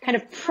knee, kind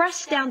of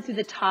press down through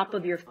the top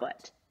of your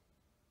foot,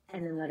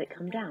 and then let it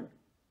come down.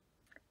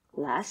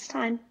 Last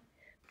time,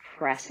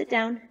 press it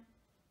down,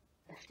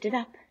 lift it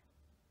up,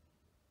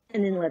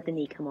 and then let the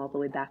knee come all the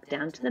way back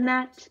down to the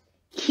mat.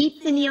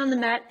 Keep the knee on the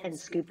mat and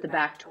scoop the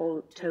back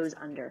toes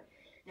under.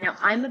 Now,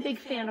 I'm a big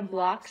fan of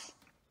blocks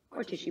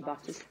or tissue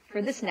boxes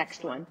for this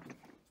next one.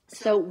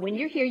 So when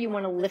you're here, you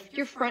want to lift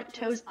your front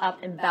toes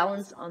up and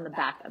balance on the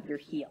back of your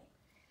heel.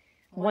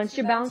 Once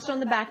you're balanced on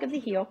the back of the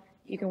heel,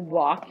 you can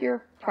walk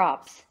your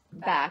props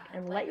back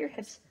and let your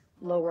hips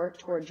lower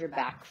towards your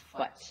back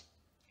foot.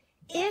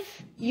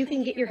 If you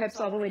can get your hips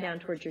all the way down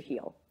towards your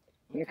heel,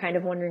 and you're kind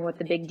of wondering what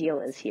the big deal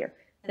is here,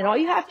 then all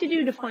you have to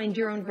do to find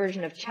your own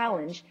version of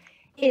challenge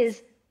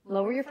is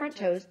lower your front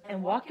toes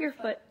and walk your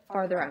foot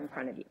farther out in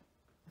front of you.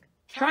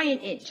 Try an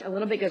inch. A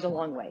little bit goes a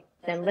long way.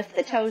 Then lift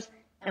the toes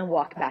and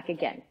walk back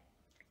again.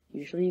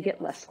 Usually you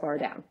get less far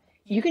down.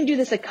 You can do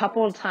this a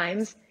couple of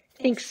times.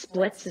 Think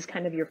splits is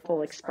kind of your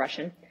full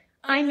expression.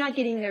 I'm not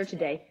getting there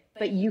today,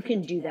 but you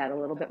can do that a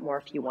little bit more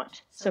if you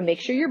want. So make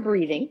sure you're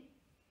breathing.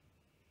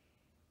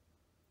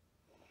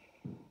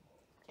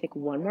 Take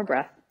one more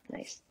breath.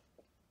 Nice.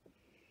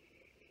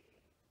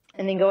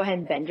 And then go ahead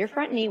and bend your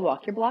front knee,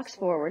 walk your blocks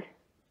forward.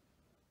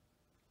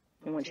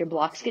 And once your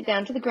blocks get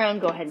down to the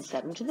ground, go ahead and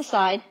set them to the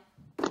side.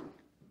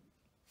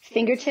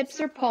 Fingertips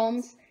or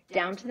palms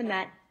down to the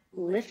mat.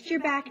 Lift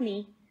your back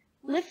knee.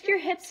 Lift your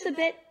hips a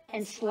bit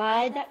and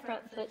slide that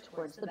front foot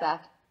towards the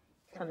back.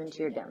 Come into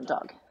your down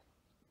dog.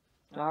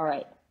 All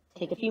right.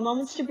 Take a few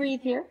moments to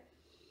breathe here.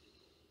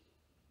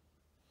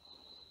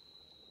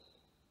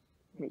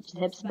 Reach the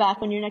hips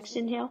back on your next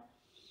inhale.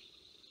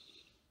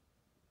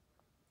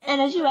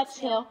 And as you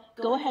exhale,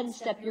 go ahead and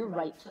step your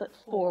right foot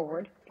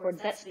forward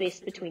towards that space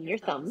between your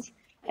thumbs.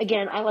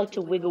 Again, I like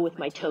to wiggle with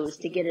my toes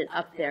to get it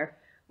up there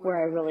where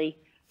I really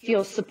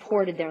feel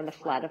supported there on the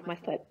flat of my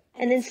foot.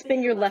 And then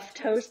spin your left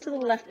toes to the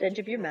left edge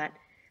of your mat.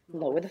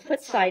 Lower the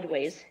foot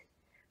sideways.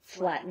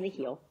 Flatten the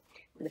heel.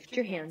 Lift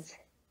your hands.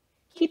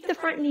 Keep the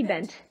front knee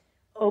bent.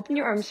 Open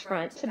your arms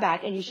front to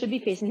back, and you should be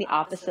facing the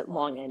opposite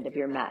long end of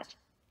your mat.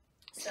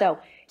 So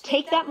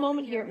take that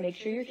moment here. Make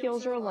sure your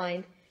heels are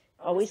aligned.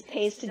 Always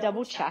pays to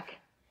double check.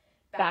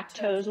 Back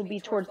toes will be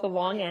towards the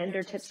long end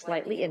or tip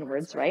slightly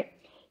inwards, right?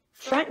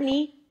 Front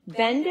knee,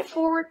 bend it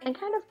forward and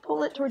kind of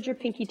pull it towards your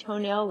pinky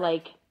toenail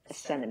like a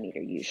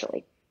centimeter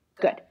usually.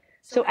 Good.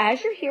 So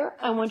as you're here,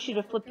 I want you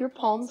to flip your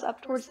palms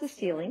up towards the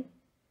ceiling.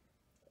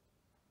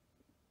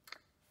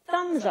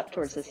 Thumbs up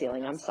towards the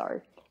ceiling, I'm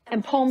sorry.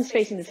 And palms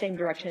facing the same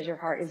direction as your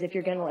heart, as if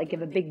you're going to like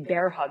give a big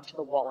bear hug to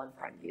the wall in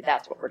front of you.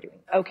 That's what we're doing.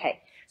 Okay.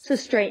 So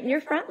straighten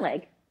your front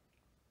leg.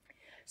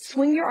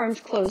 Swing your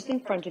arms closed in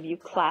front of you,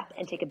 clap,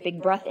 and take a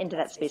big breath into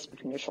that space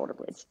between your shoulder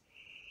blades.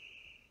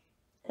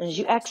 And as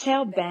you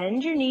exhale,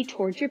 bend your knee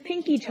towards your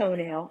pinky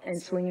toenail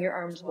and swing your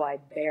arms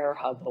wide, bear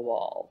hug the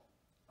wall.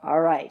 All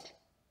right.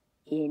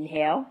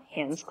 Inhale,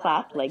 hands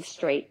clap, legs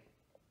straight.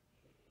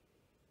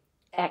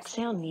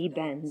 Exhale, knee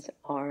bends,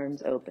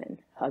 arms open,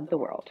 hug the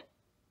world.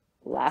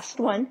 Last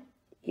one.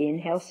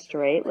 Inhale,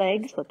 straight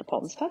legs, let the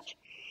palms touch.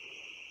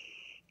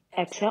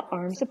 Exhale,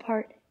 arms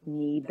apart,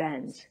 knee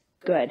bends.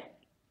 Good.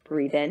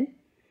 Breathe in.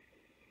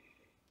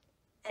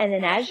 And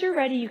then as you're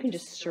ready, you can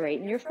just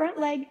straighten your front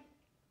leg.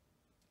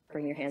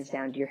 Bring your hands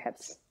down to your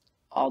hips.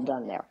 All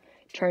done there.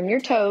 Turn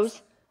your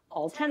toes,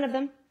 all 10 of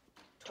them,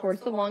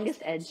 towards the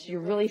longest edge.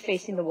 You're really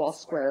facing the wall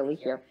squarely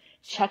here.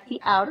 Check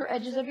the outer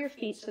edges of your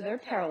feet so they're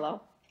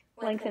parallel.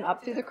 Lengthen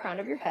up through the crown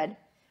of your head.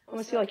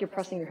 Almost feel like you're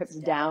pressing your hips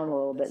down a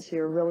little bit so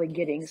you're really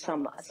getting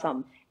some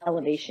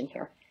elevation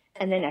here.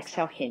 And then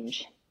exhale,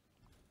 hinge.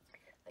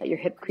 Let your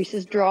hip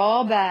creases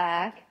draw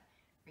back.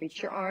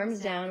 Reach your arms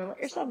down and let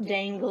yourself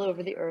dangle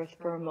over the earth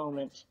for a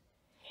moment.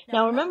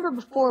 Now remember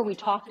before we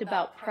talked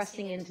about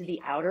pressing into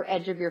the outer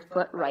edge of your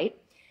foot, right?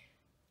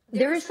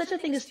 There is such a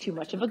thing as too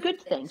much of a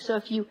good thing. So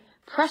if you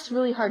press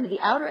really hard to the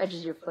outer edges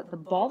of your foot, the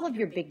ball of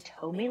your big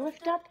toe may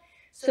lift up.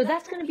 So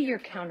that's going to be your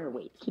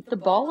counterweight. Keep the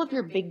ball of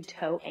your big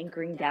toe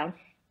anchoring down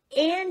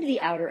and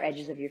the outer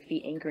edges of your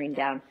feet anchoring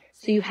down.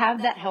 So you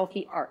have that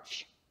healthy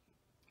arch.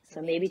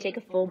 So maybe take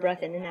a full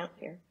breath in and out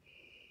here.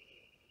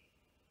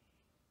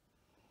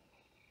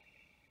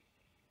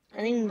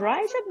 And then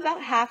rise up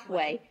about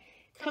halfway.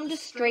 Come to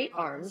straight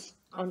arms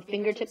on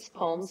fingertips,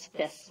 palms,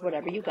 fists,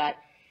 whatever you got.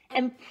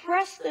 And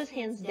press those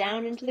hands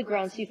down into the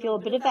ground so you feel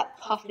a bit of that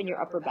puff in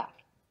your upper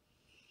back.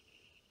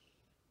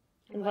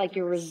 And like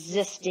you're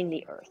resisting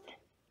the earth.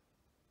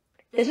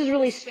 This is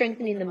really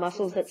strengthening the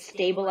muscles that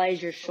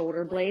stabilize your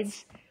shoulder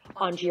blades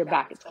onto your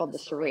back. It's called the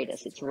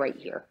serratus. It's right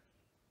here.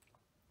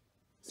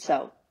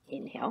 So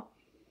inhale,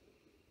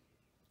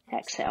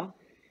 exhale,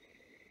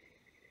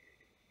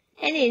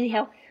 and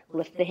inhale.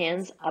 Lift the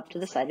hands up to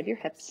the side of your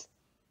hips.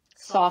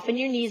 Soften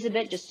your knees a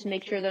bit just to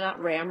make sure they're not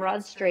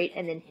ramrod straight,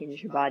 and then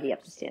hinge your body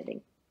up to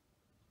standing.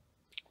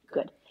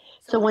 Good.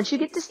 So once you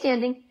get to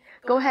standing,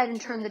 go ahead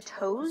and turn the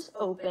toes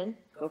open.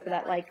 Go for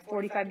that like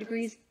 45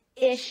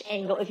 degrees-ish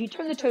angle. If you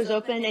turn the toes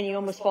open and you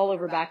almost fall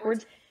over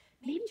backwards,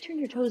 maybe turn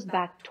your toes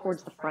back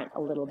towards the front a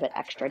little bit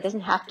extra. It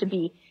doesn't have to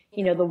be,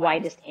 the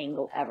widest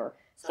angle ever.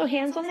 So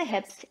hands on the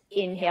hips,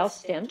 inhale,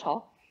 stand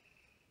tall.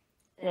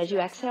 And as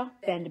you exhale,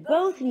 bend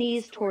both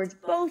knees towards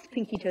both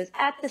pinky toes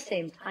at the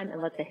same time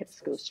and let the hips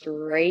go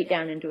straight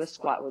down into a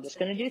squat. We're just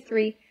going to do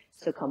 3.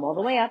 So come all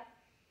the way up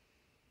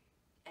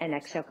and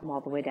exhale, come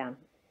all the way down.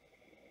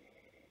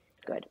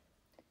 Good.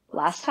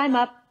 Last time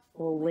up,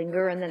 we'll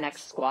linger in the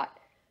next squat.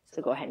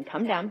 So go ahead and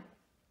come down.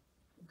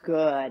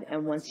 Good.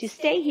 And once you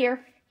stay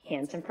here,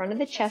 hands in front of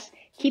the chest,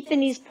 keep the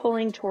knees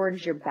pulling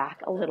towards your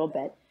back a little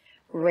bit.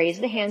 Raise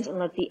the hands and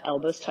let the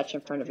elbows touch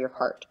in front of your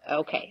heart.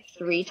 Okay,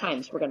 3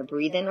 times. We're going to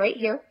breathe in right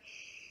here.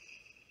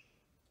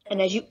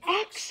 And as you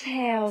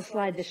exhale,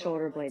 slide the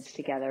shoulder blades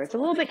together. It's a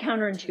little bit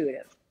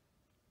counterintuitive.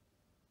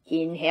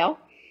 Inhale,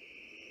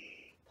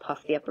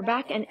 puff the upper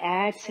back, and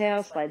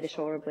exhale, slide the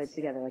shoulder blades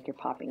together like you're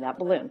popping that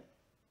balloon.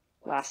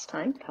 Last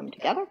time, come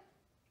together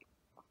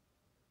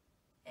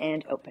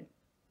and open.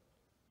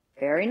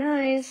 Very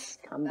nice.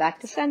 Come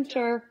back to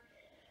center.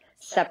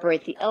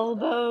 Separate the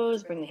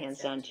elbows, bring the hands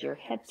down to your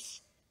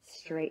hips,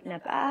 straighten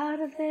up out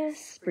of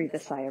this, breathe a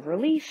sigh of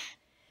relief,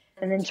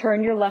 and then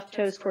turn your left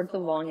toes towards the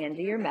long end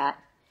of your mat.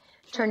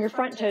 Turn your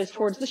front toes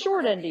towards the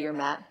short end of your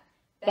mat.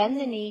 Bend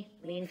the knee,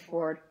 lean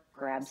forward,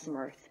 grab some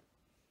earth.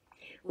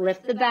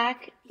 Lift the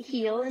back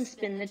heel and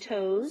spin the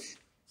toes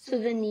so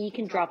the knee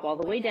can drop all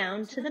the way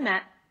down to the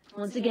mat.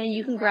 Once again,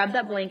 you can grab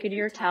that blanket or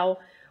your towel,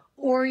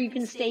 or you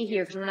can stay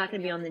here because we're not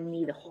going to be on the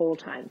knee the whole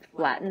time.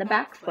 Flatten the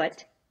back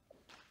foot.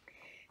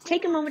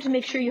 Take a moment to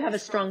make sure you have a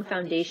strong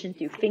foundation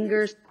through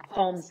fingers,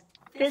 palms,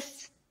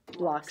 fists,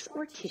 blocks,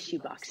 or tissue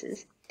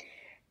boxes.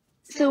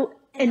 So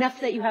enough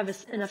that you have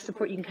enough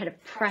support you can kind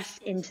of press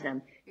into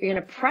them. You're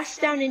going to press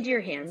down into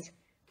your hands,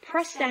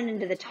 press down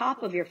into the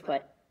top of your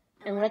foot,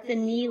 and let the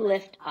knee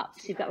lift up.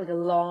 So you've got like a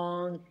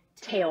long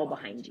tail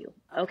behind you.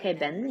 Okay,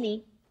 bend the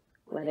knee.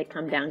 Let it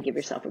come down. Give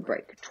yourself a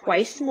break.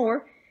 Twice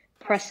more.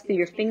 Press through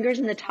your fingers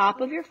in the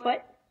top of your foot,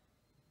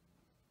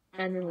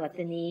 and then let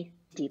the knee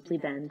deeply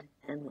bend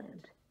and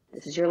land.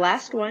 This is your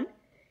last one.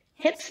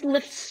 Hips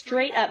lift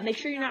straight up. Make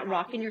sure you're not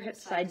rocking your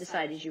hips side to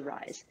side as you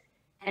rise.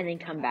 And then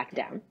come back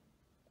down.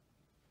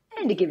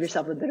 And to give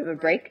yourself a bit of a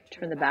break,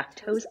 turn the back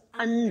toes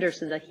under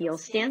so the heel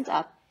stands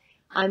up.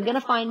 I'm going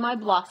to find my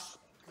blocks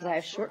because I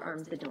have short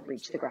arms that don't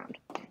reach the ground.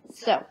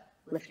 So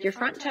lift your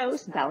front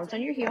toes, balance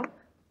on your heel,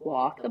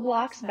 walk the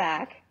blocks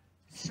back,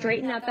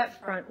 straighten out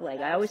that front leg.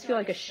 I always feel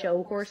like a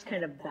show horse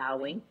kind of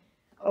bowing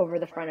over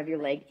the front of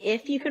your leg.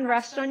 If you can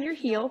rest on your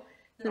heel,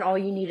 then all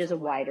you need is a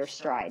wider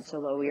stride. So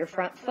lower your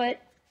front foot,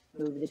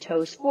 move the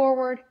toes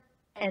forward,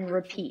 and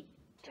repeat.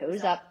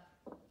 Toes up,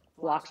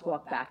 blocks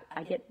walk back.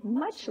 I get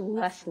much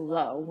less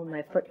low when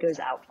my foot goes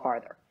out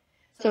farther.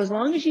 So as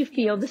long as you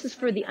feel, this is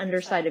for the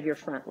underside of your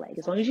front leg.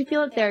 As long as you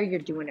feel it there, you're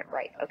doing it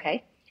right,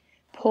 okay?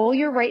 Pull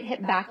your right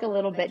hip back a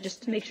little bit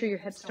just to make sure your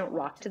hips don't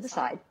rock to the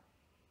side.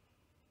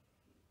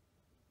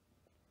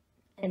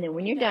 And then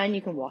when you're done,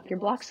 you can walk your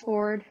blocks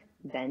forward,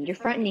 bend your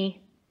front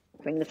knee,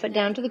 bring the foot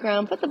down to the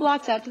ground, put the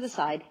blocks out to the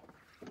side,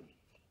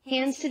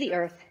 hands to the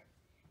earth,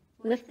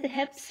 lift the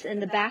hips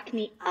and the back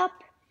knee up,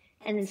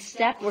 and then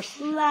step or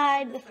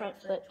slide the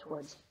front foot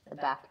towards the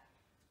back.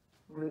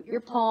 Root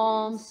your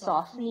palms,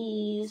 soft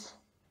knees,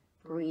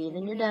 breathe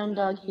in your down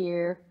dog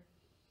here,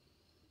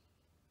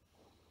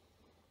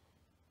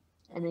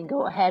 and then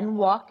go ahead and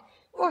walk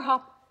or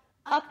hop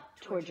up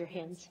towards your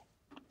hands.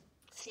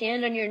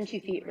 Stand on your own 2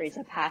 feet, raise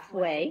up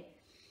halfway.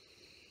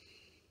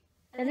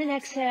 And then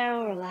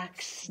exhale,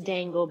 relax,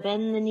 dangle,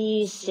 bend the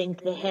knees,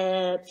 sink the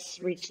hips,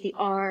 reach the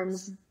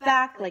arms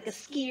back like a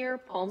skier,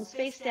 palms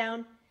face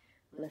down.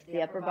 Lift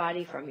the upper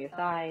body from your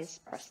thighs,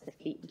 press the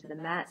feet into the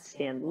mat,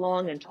 stand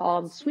long and tall,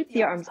 and sweep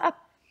the arms up.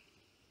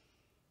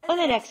 And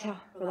then exhale,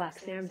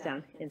 relax the arms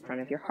down in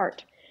front of your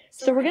heart.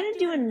 So we're going to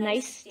do a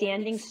nice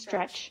standing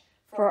stretch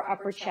for our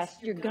upper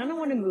chest. You're going to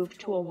want to move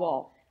to a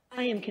wall.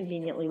 I am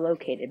conveniently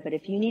located, but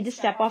if you need to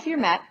step off your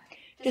mat,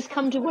 just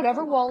come to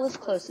whatever wall is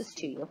closest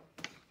to you.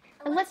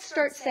 And let's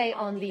start, say,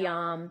 on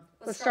the,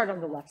 let's start on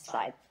the left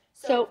side.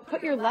 So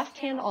put your left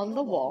hand on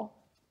the wall,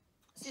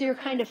 so you're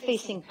kind of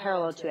facing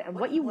parallel to it. And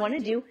what you want to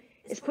do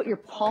is put your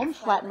palm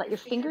flat and let your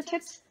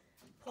fingertips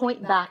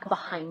point back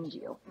behind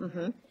you.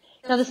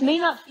 Now, this may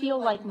not feel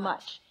like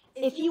much.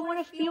 If you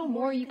want to feel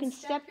more, you can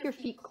step your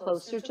feet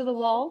closer to the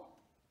wall,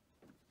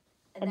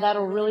 and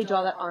that'll really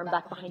draw that arm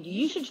back behind you.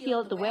 You should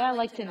feel it. The way I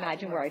like to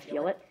imagine where I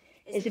feel it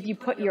is if you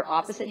put your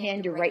opposite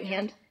hand, your right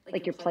hand,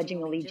 like you're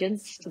pledging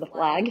allegiance to the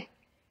flag,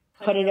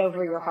 put it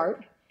over your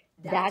heart.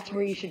 That's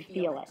where you should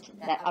feel it,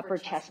 that upper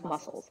chest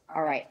muscles.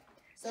 All right.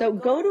 So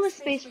go to a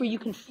space where you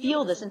can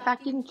feel this. In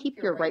fact, you can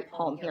keep your right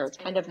palm here. It's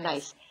kind of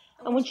nice.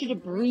 I want you to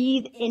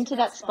breathe into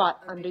that spot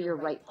under your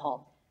right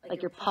palm,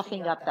 like you're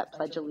puffing up that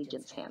Pledge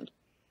Allegiance hand.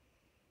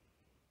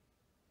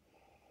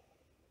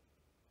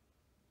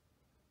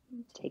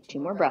 Take 2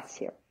 more breaths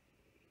here.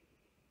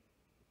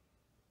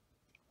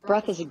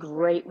 Breath is a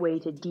great way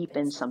to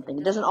deepen something.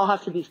 It doesn't all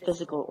have to be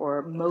physical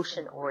or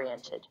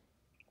motion-oriented.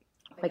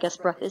 I guess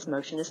breath is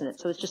motion, isn't it?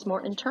 So it's just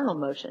more internal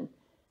motion.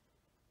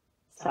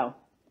 So,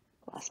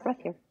 last breath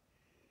here.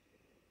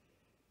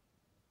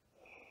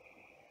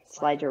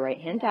 Slide your right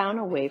hand down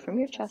away from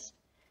your chest.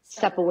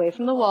 Step away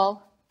from the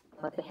wall.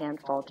 Let the hand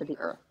fall to the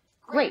earth.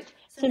 Great.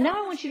 So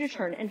now I want you to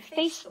turn and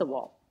face the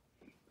wall.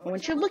 And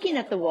once you're looking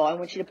at the wall, I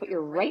want you to put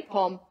your right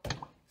palm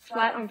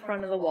flat in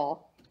front of the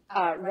wall,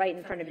 right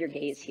in front of your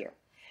gaze here.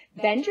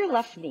 Bend your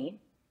left knee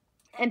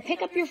and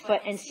pick up your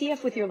foot and see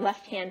if with your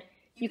left hand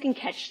you can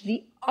catch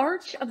the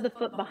arch of the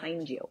foot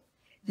behind you.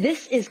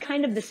 This is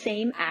kind of the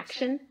same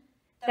action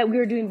that we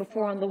were doing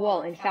before on the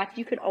wall. In fact,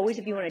 you could always,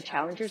 if you want to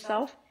challenge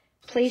yourself,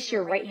 place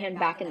your right hand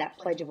back in that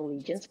Pledge of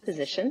Allegiance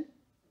position.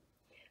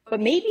 But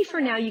maybe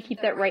for now you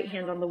keep that right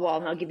hand on the wall,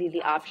 and I'll give you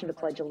the option to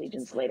pledge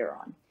allegiance later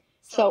on.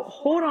 So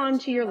hold on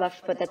to your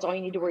left foot. That's all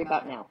you need to worry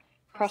about now.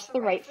 Press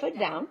the right foot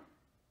down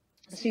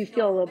so you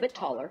feel a little bit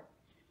taller.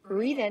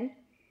 Breathe in.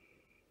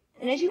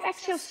 And as you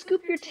exhale,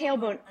 scoop your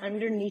tailbone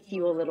underneath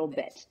you a little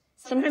bit.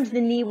 Sometimes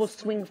the knee will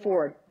swing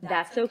forward.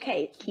 That's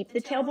okay. Keep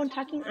the tailbone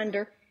tucking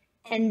under,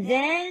 and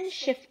then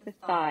shift the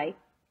thigh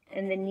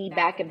and the knee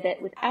back a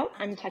bit without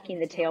untucking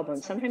the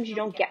tailbone. Sometimes you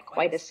don't get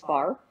quite as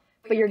far,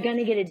 but you're going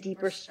to get a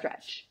deeper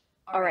stretch.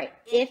 All right,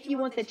 if you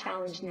want the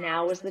challenge,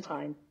 now is the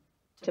time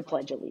to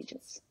pledge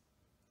allegiance.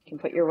 You can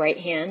put your right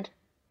hand,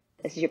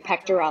 this is your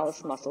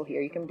pectoralis muscle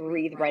here. You can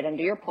breathe right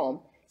under your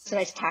palm. It's a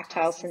nice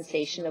tactile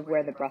sensation of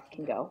where the breath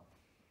can go,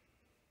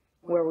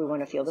 where we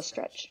want to feel the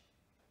stretch.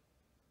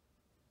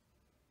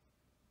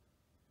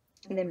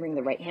 And then bring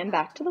the right hand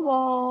back to the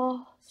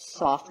wall.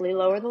 Softly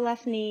lower the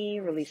left knee,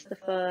 release the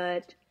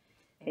foot.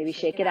 Maybe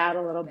shake it out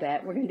a little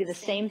bit. We're going to do the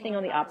same thing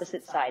on the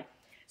opposite side.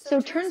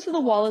 So turn so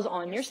the wall is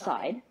on your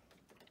side.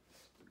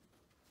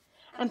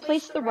 And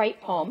place the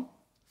right palm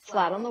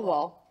flat on the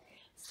wall.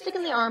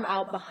 Sticking the arm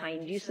out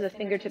behind you so the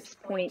fingertips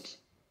point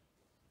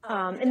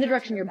in the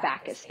direction your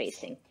back is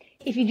facing.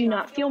 If you do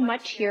not feel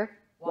much here,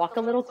 walk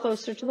a little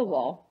closer to the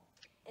wall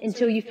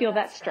until you feel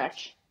that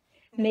stretch.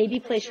 Maybe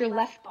place your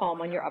left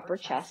palm on your upper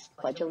chest,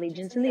 pledge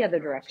allegiance in the other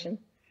direction.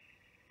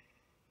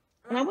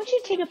 And I want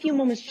you to take a few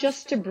moments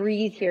just to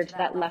breathe here to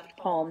that left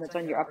palm that's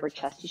on your upper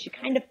chest. You should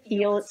kind of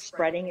feel it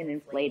spreading and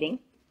inflating.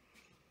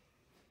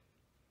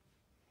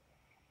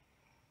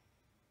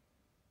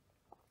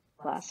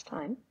 Last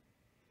time.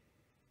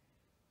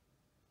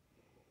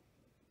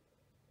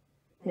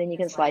 And then you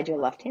can slide your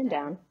left hand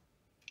down,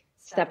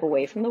 step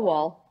away from the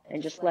wall,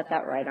 and just let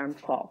that right arm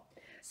fall.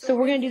 So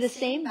we're going to do the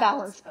same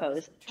balance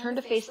pose. Turn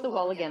to face the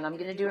wall again. I'm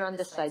going to do it on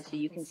this side so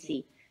you can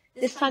see.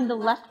 This time the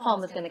left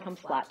palm is going to come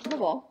flat to the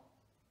wall.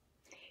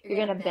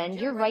 You're going to bend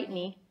your right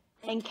knee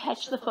and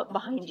catch the foot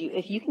behind you.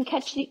 If you can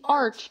catch the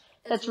arch,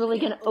 that's really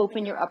going to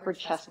open your upper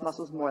chest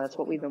muscles more. That's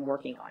what we've been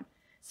working on.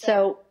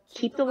 So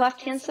keep the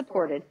left hand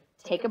supported.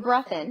 Take a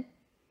breath in.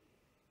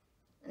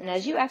 And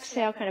as you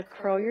exhale, kind of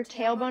curl your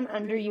tailbone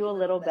under you a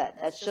little bit.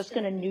 That's just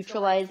going to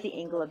neutralize the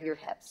angle of your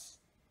hips.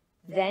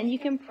 Then you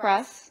can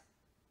press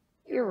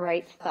your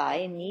right thigh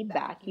and knee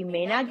back. You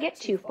may not get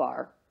too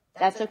far.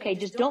 That's okay.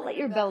 Just don't let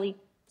your belly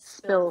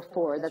spill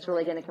forward. That's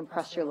really going to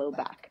compress your low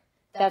back.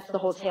 That's the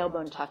whole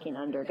tailbone tucking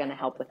under going to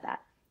help with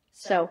that.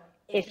 So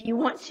if you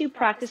want to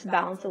practice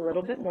balance a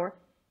little bit more,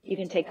 you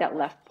can take that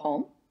left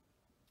palm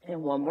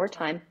and one more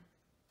time,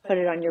 put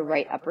it on your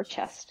right upper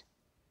chest.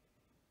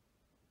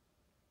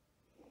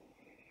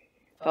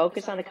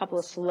 Focus on a couple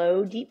of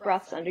slow, deep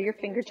breaths under your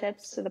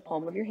fingertips to the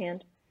palm of your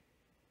hand.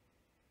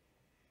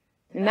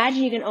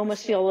 Imagine you can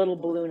almost feel a little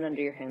balloon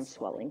under your hand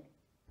swelling.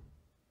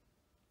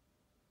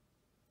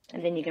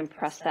 And then you can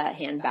press that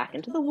hand back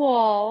into the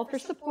wall for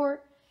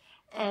support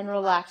and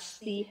relax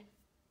the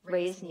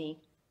raised knee,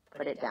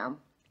 put it down,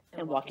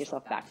 and walk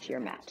yourself back to your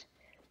mat.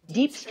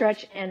 deep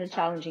stretch and a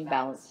challenging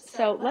balance.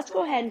 So let's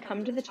go ahead and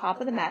come to the top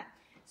of the mat.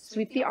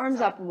 Sweep the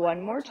arms up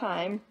one more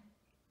time.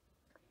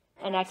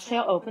 And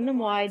exhale, open them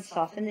wide,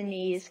 soften the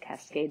knees,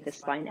 cascade the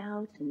spine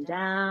out and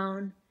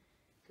down.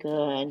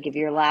 Good. Give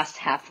your last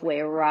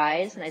halfway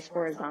rise, nice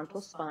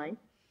horizontal spine.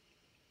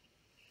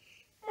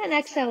 And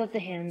exhale, let the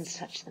hands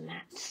touch the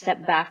mat.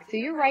 Step back through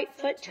your right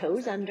foot,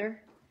 toes under.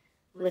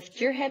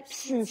 Lift your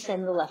hips and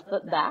send the left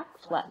foot back.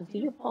 Flatten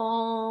through your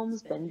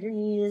palms, bend your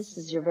knees.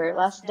 This is your very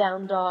last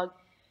down dog.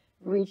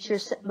 Reach your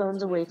sit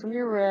bones away from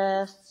your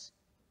wrists.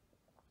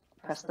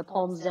 Press the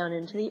palms down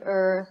into the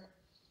earth.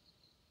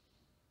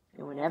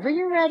 And whenever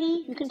you're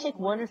ready, you can take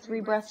 1 or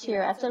 3 breaths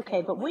here. That's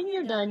okay. But when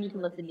you're done, you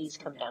can let the knees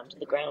come down to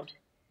the ground.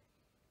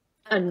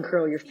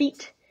 Uncurl your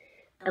feet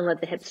and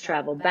let the hips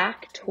travel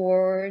back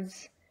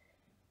towards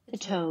the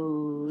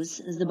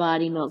toes as the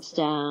body melts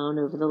down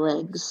over the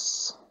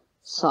legs.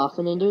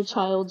 Soften into a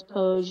child's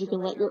pose. You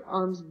can let your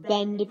arms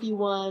bend if you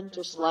want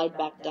or slide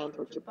back down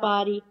towards your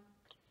body.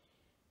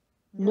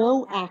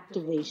 No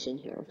activation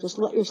here. Just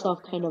let yourself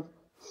kind of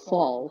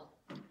fall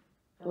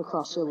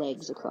across your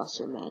legs, across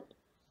your mat.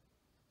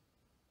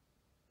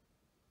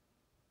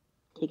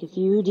 Take a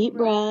few deep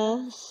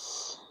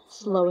breaths,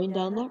 slowing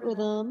down that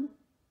rhythm.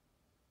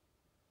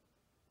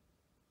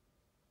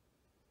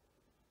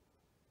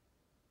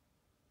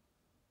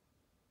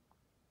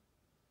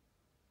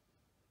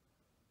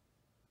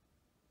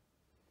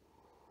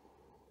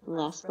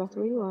 Last breath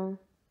where you are.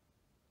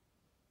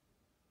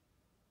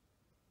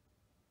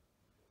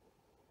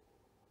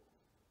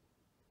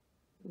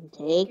 And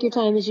take your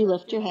time as you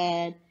lift your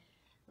head,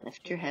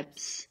 lift your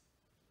hips.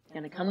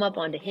 You're going to come up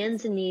onto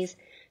hands and knees.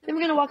 Then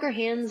we're going to walk our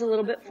hands a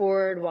little bit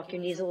forward, walk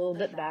your knees a little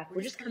bit back.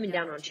 We're just coming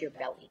down onto your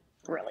belly,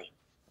 really.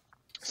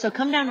 So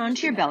come down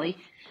onto your belly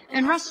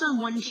and rest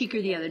on one cheek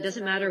or the other.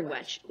 Doesn't matter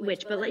which,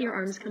 but let your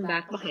arms come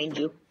back behind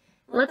you.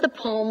 Let the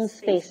palms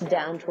face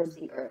down towards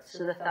the earth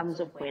so the thumbs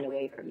will point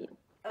away from you.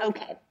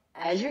 Okay,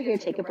 as you're here,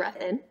 take a breath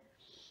in.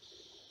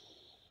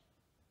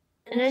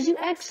 And as you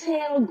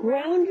exhale,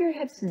 ground your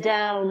hips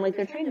down like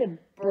they're trying to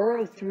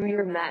burrow through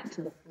your mat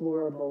to the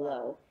floor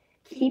below.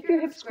 Keep your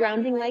hips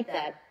grounding like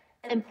that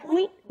and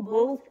point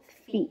both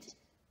feet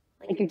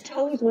like your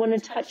toes want to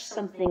touch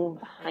something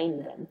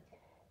behind them.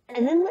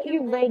 And then let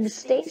your legs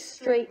stay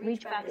straight,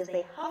 reach back as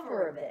they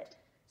hover a bit.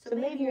 So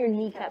maybe your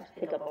kneecaps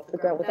pick up off the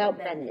ground without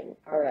bending.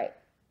 All right.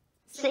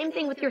 Same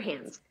thing with your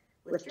hands.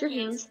 Lift your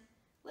hands.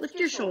 Lift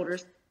your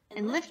shoulders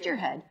and lift your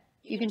head.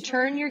 You can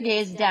turn your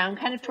gaze down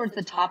kind of towards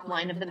the top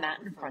line of the mat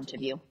in front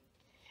of you.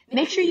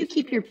 Make sure you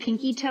keep your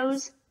pinky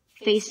toes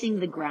facing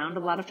the ground.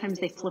 A lot of times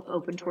they flip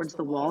open towards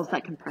the walls.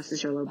 That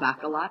compresses your low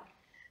back a lot.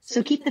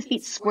 So keep the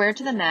feet square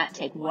to the mat.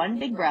 Take one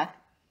big breath.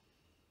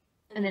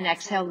 And then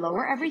exhale,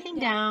 lower everything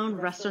down.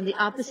 Rest on the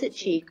opposite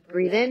cheek.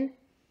 Breathe in.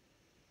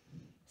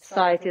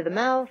 Sigh through the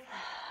mouth.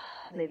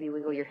 Maybe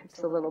wiggle your hips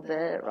a little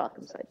bit. Rock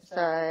them side to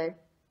side.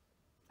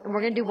 And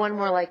we're going to do one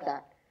more like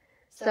that.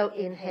 So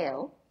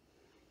inhale.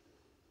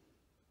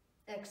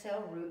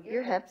 Exhale, root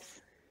your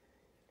hips.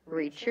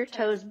 Reach your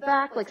toes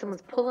back like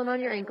someone's pulling on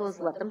your ankles.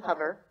 Let them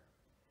hover.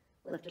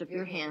 Lift up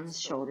your hands,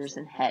 shoulders,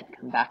 and head.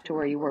 Come back to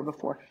where you were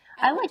before.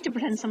 I like to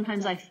pretend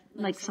sometimes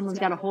like someone's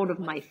got a hold of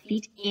my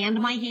feet and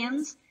my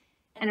hands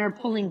and are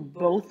pulling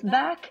both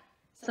back.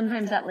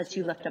 Sometimes that lets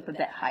you lift up a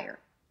bit higher.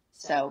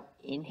 So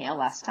inhale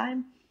last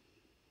time.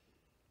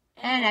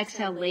 And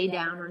exhale, lay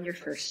down on your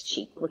first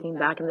cheek, looking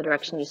back in the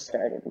direction you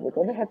started.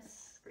 Wiggle the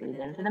hips. Breathe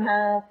into the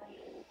mouth.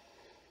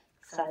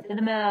 Sigh through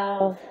the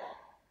mouth.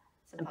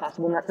 It's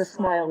impossible not to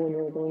smile when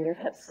you're wiggling your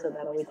hips, so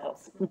that always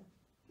helps.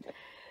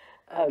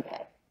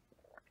 Okay.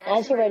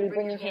 As you're ready,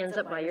 bring your hands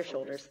up by your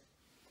shoulders.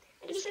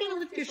 And just going to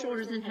lift your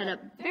shoulders and head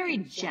up very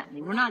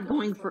gently. We're not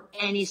going for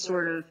any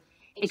sort of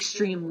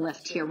extreme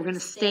lift here. We're going to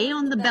stay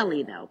on the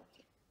belly, though.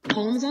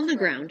 Palms on the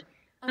ground.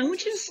 I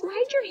want you to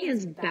slide your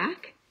hands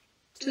back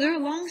so they're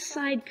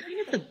alongside kind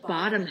of the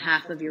bottom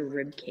half of your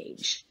rib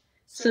cage.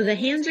 So the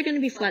hands are going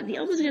to be flat. The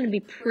elbows are going to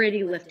be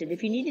pretty lifted.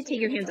 If you need to take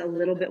your hands a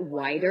little bit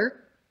wider,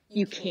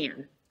 you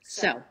can.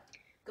 So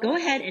go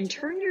ahead and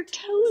turn your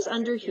toes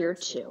under here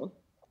too.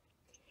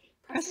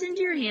 Press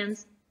into your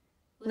hands.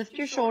 Lift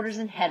your shoulders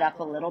and head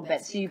up a little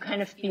bit so you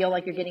kind of feel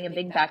like you're getting a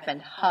big back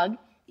bend. Hug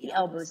the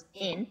elbows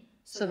in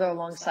so they're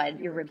alongside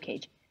your rib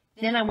cage.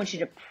 Then I want you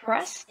to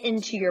press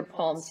into your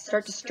palms.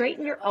 Start to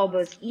straighten your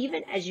elbows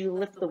even as you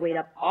lift the weight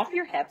up off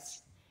your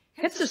hips.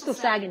 Hips are still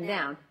sagging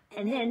down.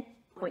 And then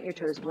point your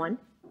toes 1,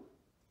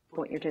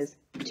 point your toes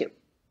 2.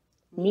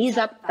 Knees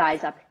up,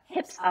 thighs up,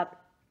 hips up.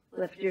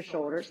 Lift your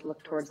shoulders,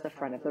 look towards the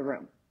front of the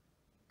room.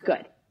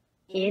 Good.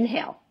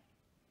 Inhale.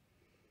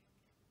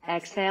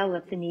 Exhale,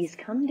 let the knees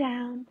come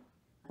down.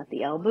 Let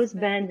the elbows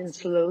bend and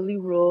slowly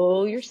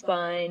roll your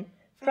spine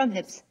from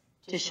hips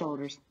to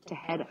shoulders to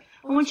head.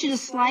 I want you to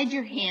slide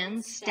your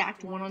hands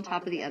stacked one on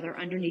top of the other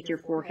underneath your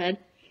forehead.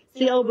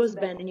 The elbows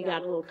bend and you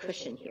got a little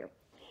cushion here.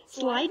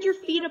 Slide your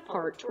feet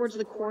apart towards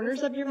the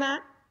corners of your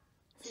mat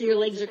so your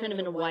legs are kind of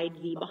in a wide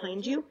V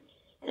behind you.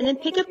 And then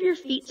pick up your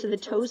feet so the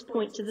toes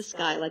point to the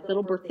sky like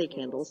little birthday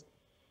candles.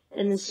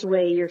 And then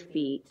sway your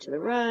feet to the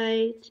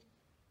right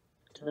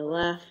to the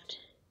left.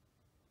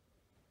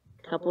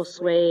 Couple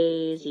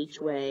sways each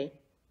way.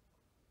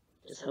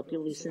 Just help you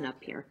loosen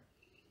up here.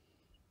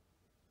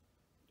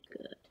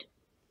 Good.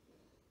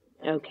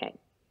 Okay.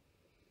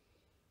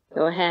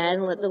 Go ahead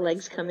and let the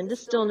legs come into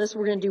stillness.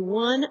 We're going to do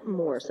one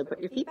more. So put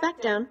your feet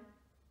back down.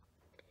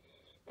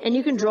 And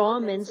you can draw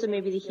them in so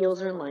maybe the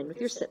heels are in line with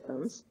your sit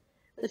bones.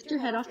 Lift your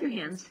head off your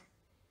hands.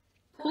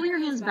 Pull your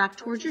hands back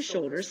towards your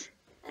shoulders.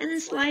 And then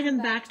slide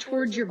them back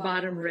towards your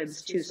bottom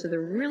ribs too. So they're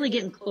really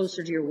getting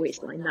closer to your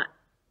waistline. Not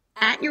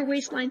at your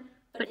waistline,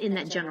 but in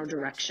that general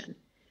direction.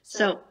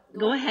 So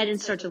go ahead and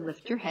start to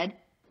lift your head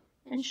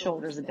and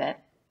shoulders a bit.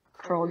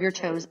 Curl your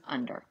toes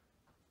under.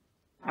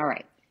 All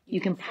right. You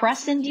can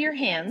press into your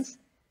hands,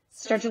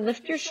 start to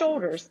lift your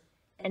shoulders,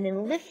 and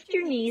then lift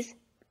your knees,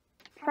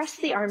 press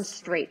the arms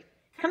straight.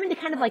 Come into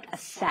kind of like a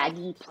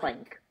saggy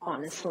plank,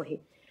 honestly.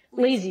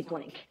 Lazy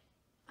plank.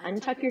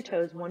 Untuck your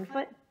toes, 1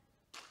 foot,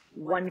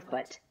 1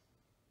 foot.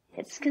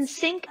 Hips can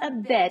sink a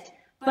bit,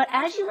 but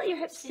as you let your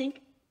hips sink,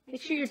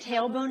 make sure your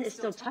tailbone is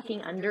still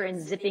tucking under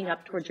and zipping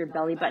up towards your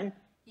belly button.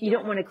 You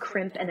don't want to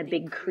crimp and a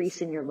big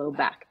crease in your low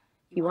back.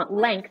 You want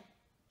length,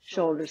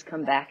 shoulders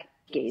come back,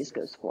 gaze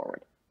goes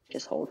forward.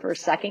 Just hold for a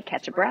second,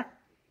 catch a breath,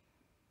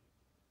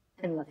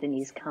 and let the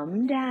knees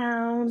come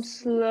down.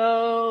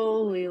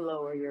 Slowly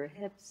lower your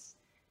hips,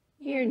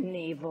 your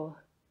navel,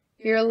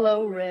 your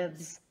low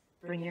ribs.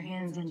 Bring your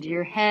hands under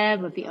your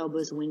head, let the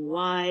elbows wing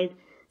wide.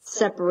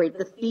 Separate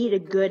the feet a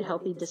good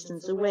healthy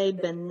distance away,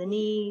 bend the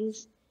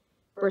knees.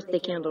 Birthday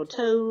candle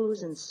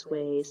toes and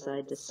sway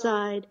side to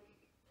side,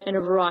 kind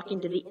of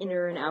rocking to the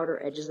inner and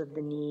outer edges of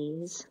the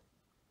knees.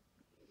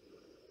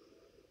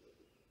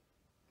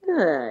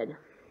 Good.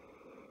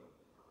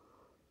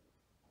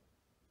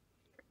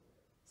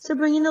 So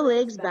bringing the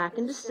legs back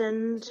into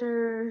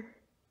center.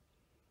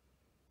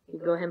 You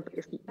go ahead and put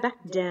your feet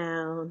back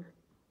down.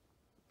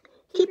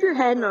 Keep your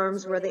head and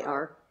arms where they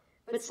are,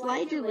 but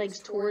slide your legs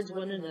towards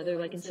one another.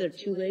 Like instead of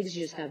 2 legs,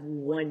 you just have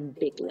 1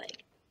 big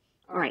leg.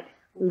 All right.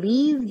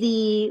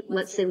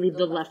 Let's say leave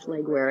the left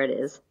leg where it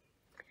is,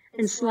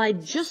 and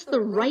slide just the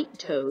right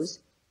toes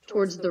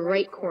towards the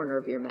right corner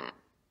of your mat.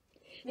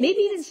 Maybe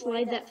even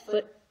slide that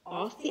foot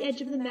off the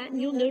edge of the mat,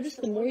 and you'll notice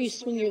the more you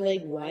swing your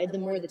leg wide, the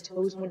more the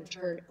toes want to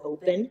turn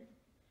open.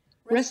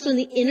 Rest on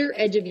the inner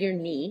edge of your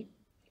knee,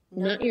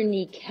 not your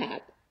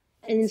kneecap,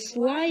 and then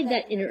slide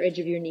that inner edge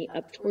of your knee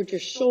up towards your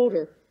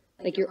shoulder,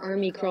 like your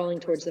army crawling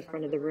towards the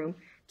front of the room.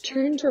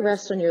 Turn to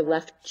rest on your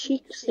left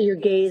cheek so your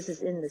gaze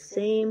is in the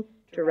same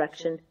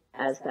direction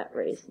as that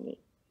raised knee.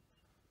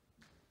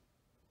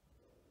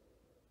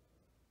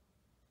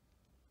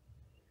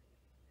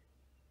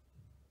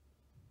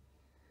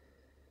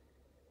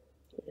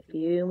 Take a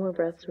few more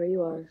breaths where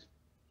you are.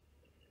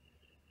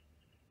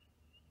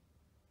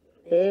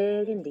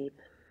 Big and deep.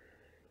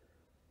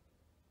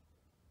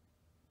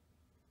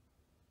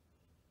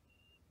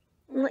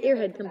 And let your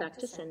head come back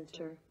to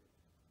center.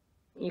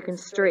 You can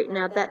straighten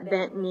out that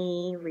bent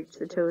knee, reach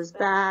the toes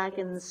back,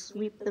 and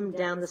sweep them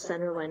down the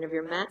center line of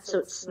your mat so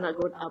it's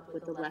snuggled up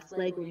with the left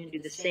leg. We're going to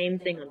do the same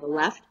thing on the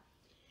left.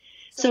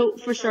 So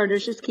for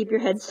starters, just keep your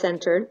head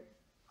centered.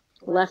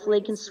 Left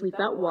leg can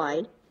sweep out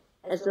wide.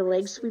 As the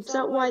leg sweeps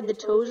out wide, the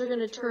toes are going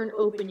to turn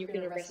open. You're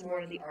going to rest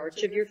more on the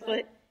arch of your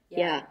foot.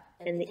 Yeah,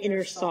 and the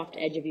inner soft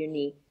edge of your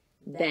knee.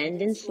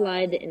 Bend and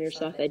slide the inner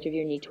soft edge of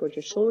your knee towards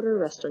your shoulder.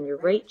 Rest on your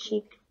right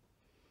cheek.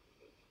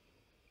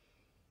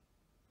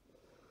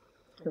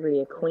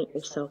 Reacquaint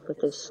yourself with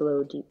those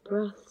slow, deep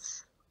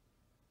breaths.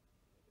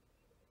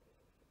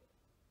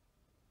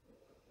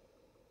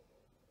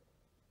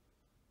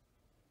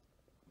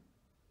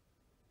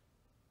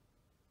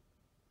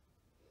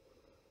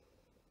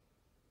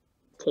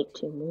 Take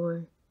 2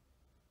 more.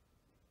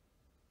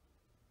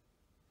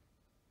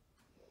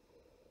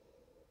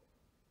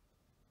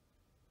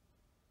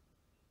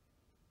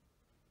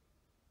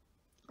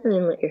 And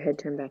then let your head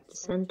turn back to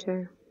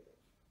center.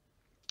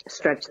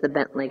 Stretch the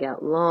bent leg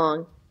out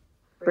long.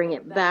 Bring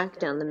it back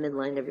down the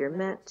midline of your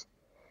mat.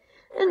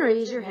 And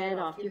raise your head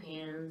off your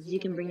hands. You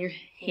can bring your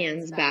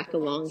hands back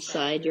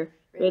alongside your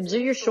ribs or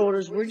your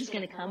shoulders. We're just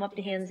going to come up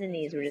to hands and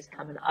knees. We're just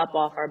coming up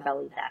off our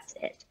belly. That's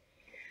it.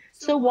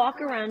 So walk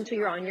around until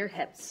you're on your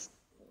hips,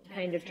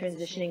 kind of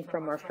transitioning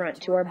from our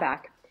front to our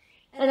back.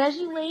 And as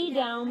you lay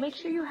down, make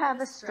sure you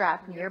have a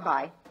strap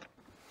nearby,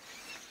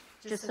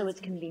 just so it's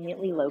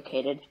conveniently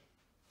located.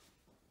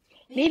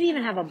 Maybe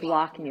even have a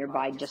block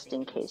nearby just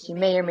in case. You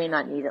may or may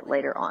not need it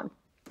later on.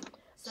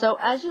 So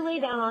as you lay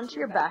down onto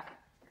your back,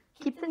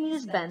 keep the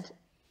knees bent,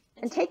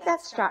 and take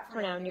that strap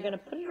for now, and you're going to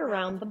put it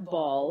around the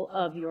ball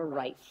of your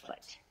right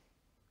foot.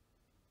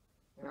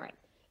 All right.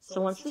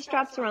 So once the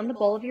strap's around the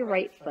ball of your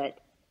right foot,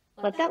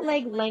 let that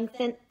leg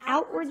lengthen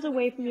outwards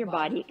away from your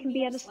body. It can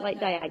be at a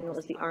slight diagonal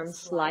as the arms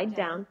slide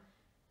down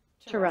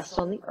to rest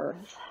on the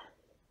earth.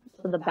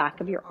 So the back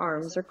of your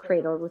arms are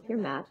cradled with your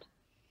mat.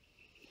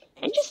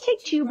 And just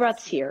take 2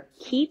 breaths here.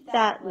 Keep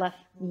that left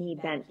knee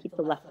bent. Keep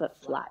the left foot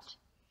flat.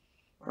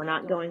 We're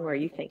not going where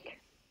you think.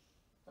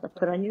 Let's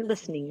put on your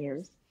listening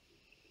ears.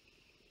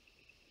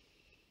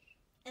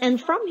 And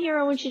from here,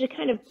 I want you to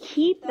kind of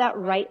keep that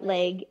right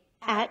leg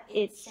at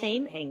its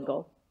same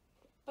angle,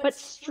 but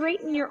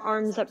straighten your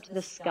arms up to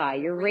the sky.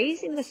 You're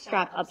raising the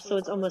strap up so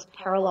it's almost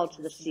parallel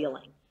to the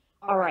ceiling.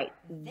 All right,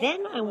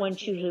 then I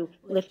want you to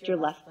lift your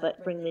left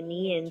foot, bring the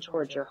knee in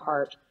towards your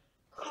heart,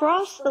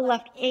 cross the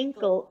left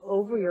ankle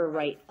over your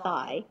right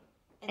thigh,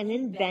 and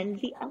then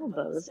bend the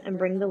elbows and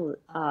bring the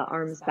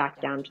arms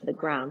back down to the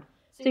ground.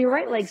 So your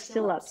right leg's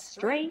still up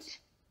straight,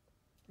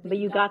 but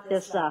you got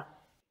this.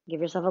 Give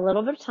yourself a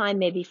little bit of time,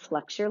 maybe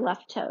flex your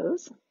left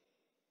toes.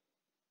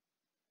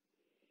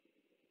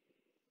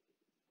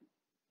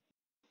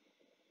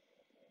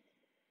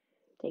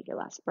 Take your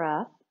last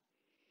breath.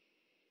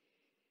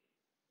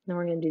 Now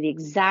we're going to do the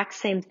exact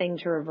same thing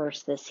to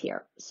reverse this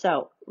here.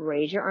 So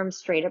raise your arms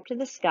straight up to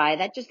the sky.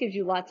 That just gives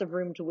you lots of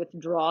room to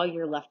withdraw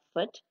your left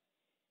foot.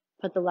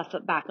 Put the left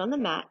foot back on the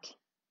mat.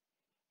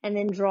 And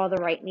then draw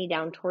the right knee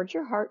down towards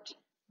your heart.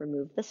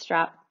 Remove the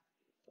strap.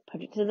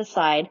 Put it to the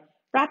side.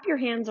 Wrap your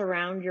hands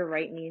around your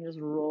right knee and just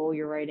roll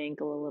your right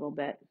ankle a little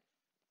bit.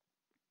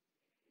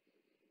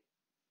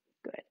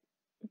 Good.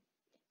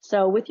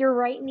 So with your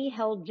right knee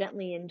held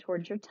gently in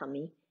towards your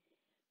tummy,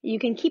 you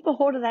can keep a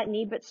hold of that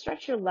knee, but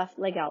stretch your left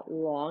leg out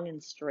long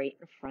and straight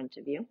in front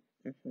of you.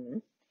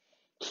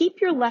 Keep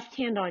your left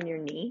hand on your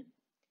knee.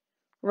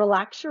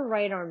 Relax your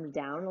right arm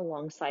down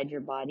alongside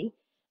your body,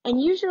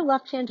 and use your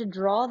left hand to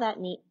draw that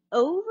knee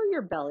over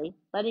your belly,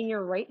 letting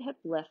your right hip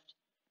lift,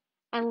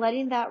 and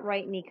letting that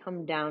right knee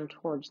come down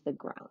towards the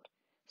ground.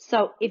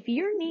 So if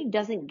your knee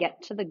doesn't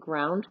get to the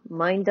ground,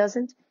 mine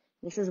doesn't,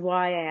 this is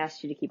why I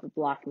asked you to keep a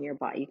block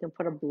nearby. You can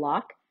put a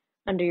block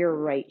under your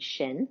right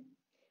shin,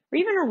 or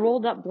even a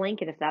rolled up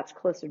blanket if that's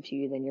closer to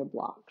you than your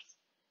blocks.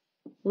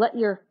 Let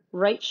your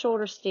right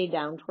shoulder stay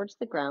down towards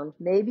the ground.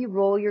 Maybe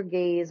roll your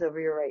gaze over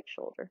your right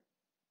shoulder.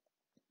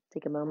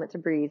 Take a moment to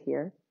breathe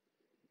here.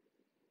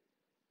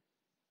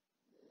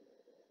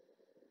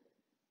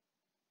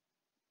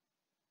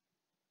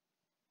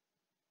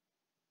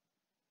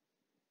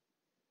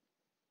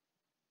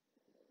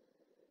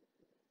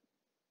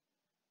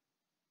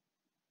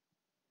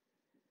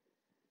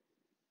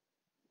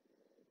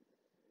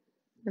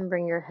 And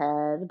bring your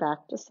head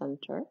back to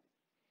center.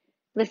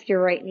 Lift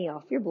your right knee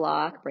off your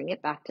block. Bring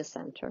it back to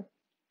center.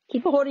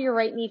 Keep a hold of your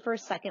right knee for a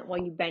second while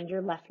you bend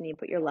your left knee.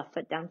 Put your left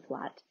foot down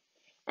flat.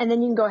 And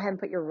then you can go ahead and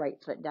put your right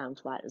foot down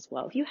flat as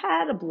well. If you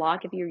had a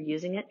block, if you're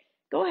using it,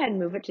 go ahead and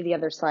move it to the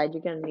other side.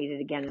 You're going to need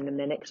it again in a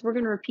minute because we're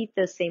going to repeat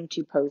those same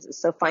two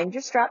poses. So find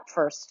your strap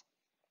first,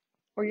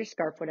 or your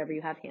scarf, whatever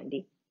you have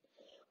handy.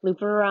 Loop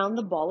it around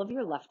the ball of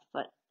your left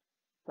foot.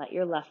 Let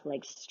your left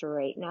leg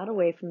straighten out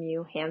away from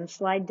you. Hands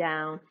slide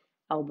down,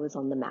 elbows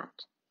on the mat.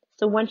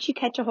 So once you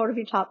catch a hold of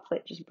your top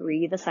foot, just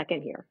breathe a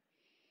second here.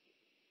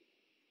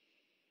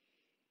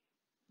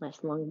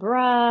 Nice long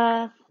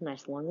breath,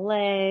 nice long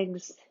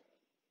legs.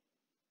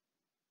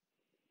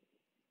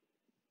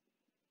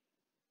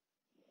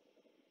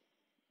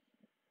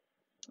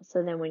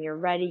 So then when you're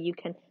ready, you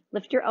can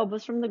lift your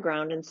elbows from the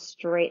ground and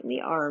straighten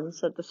the arms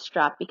so that the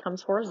strap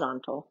becomes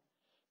horizontal.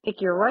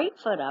 Pick your right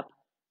foot up,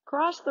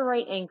 cross the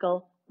right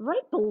ankle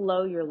right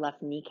below your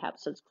left kneecap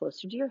so it's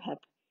closer to your hip.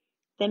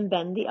 Then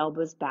bend the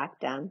elbows back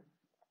down,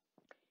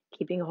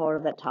 keeping hold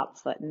of that top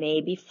foot.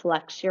 Maybe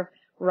flex your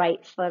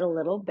right foot a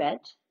little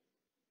bit.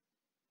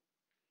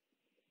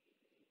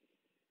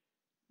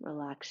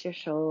 Relax your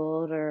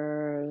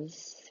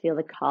shoulders. Feel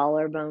the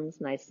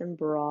collarbones nice and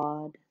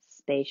broad,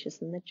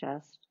 spacious in the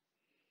chest.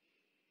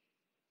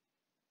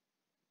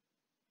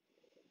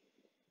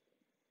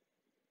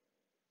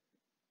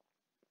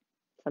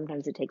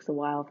 Sometimes it takes a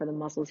while for the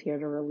muscles here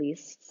to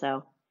release.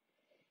 So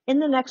in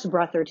the next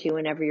breath or two,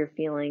 whenever you're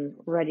feeling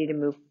ready to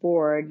move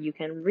forward, you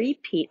can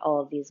repeat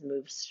all of these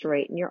moves.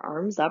 Straighten your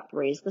arms up,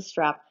 raise the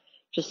strap,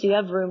 just so you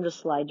have room to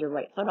slide your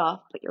right foot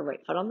off, put your right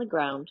foot on the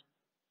ground.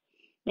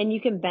 Then you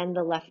can bend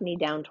the left knee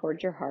down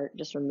towards your heart.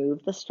 Just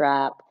remove the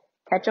strap,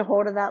 catch a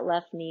hold of that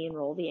left knee and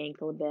roll the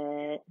ankle a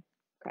bit.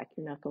 Crack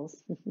your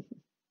knuckles,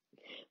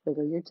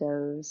 wiggle your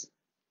toes.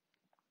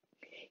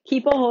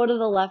 Keep a hold of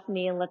the left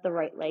knee and let the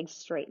right leg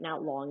straighten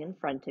out long in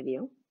front of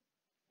you.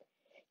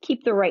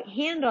 Keep the right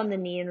hand on the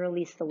knee and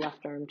release the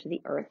left arm to the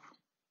earth.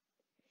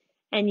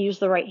 And use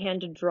the right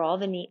hand to draw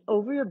the knee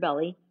over your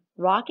belly,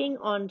 rocking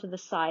onto the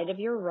side of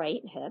your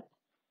right hip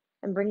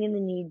and bringing the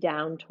knee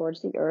down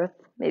towards the earth,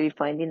 maybe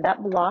finding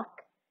that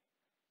block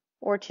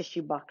or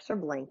tissue box or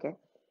blanket.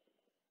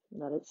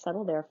 Let it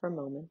settle there for a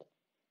moment.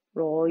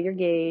 Roll your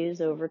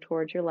gaze over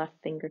towards your left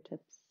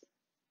fingertips.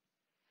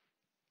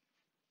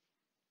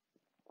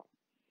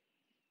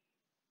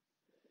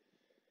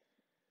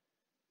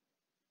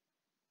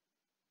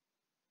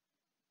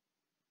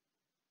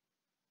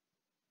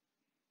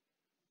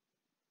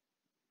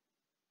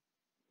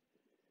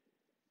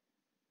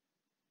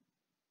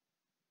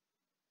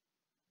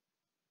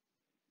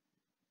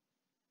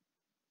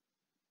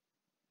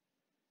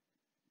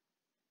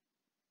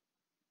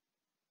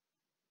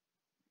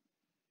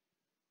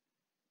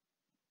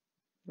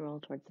 Roll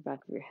towards the back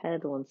of your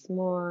head once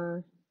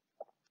more.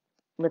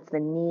 Lift the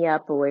knee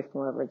up away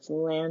from wherever it's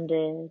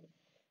landed.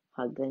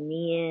 Hug the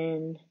knee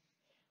in.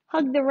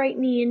 Hug the right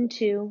knee in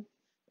too.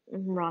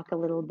 And rock a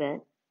little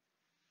bit.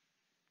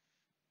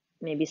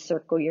 Maybe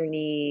circle your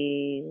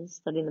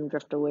knees, letting them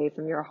drift away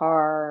from your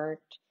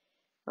heart,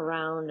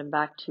 around and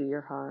back to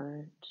your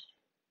heart.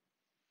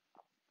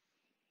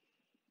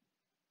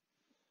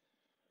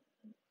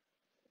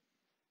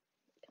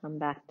 Come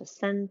back to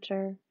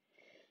center.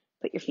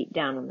 Put your feet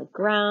down on the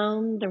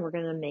ground, and we're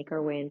going to make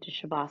our way into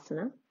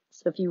Shavasana.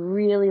 So if you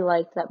really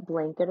like that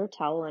blanket or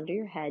towel under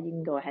your head, you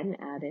can go ahead and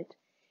add it.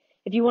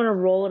 If you want to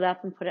roll it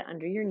up and put it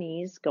under your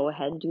knees, go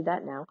ahead and do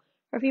that now.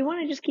 Or if you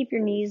want to just keep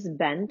your knees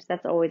bent,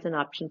 that's always an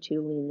option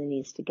too, lean the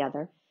knees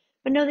together.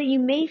 But know that you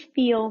may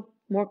feel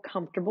more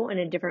comfortable in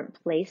a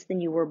different place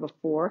than you were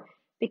before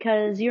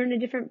because you're in a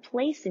different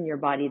place in your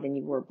body than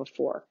you were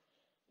before.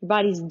 Your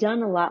body's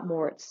done a lot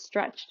more. It's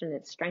stretched and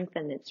it's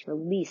strengthened, it's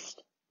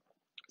released.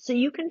 So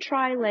you can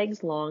try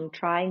legs long,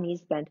 try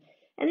knees bent,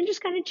 and then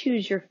just kind of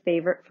choose your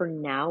favorite for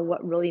now,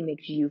 what really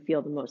makes you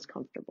feel the most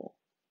comfortable.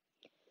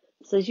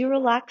 So as you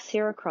relax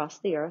here across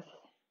the earth,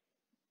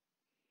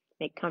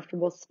 make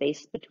comfortable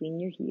space between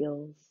your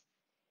heels,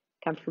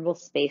 comfortable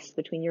space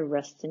between your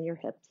wrists and your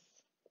hips.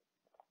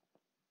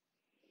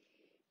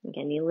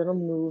 Again, any little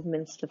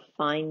movements to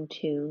fine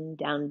tune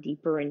down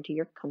deeper into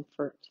your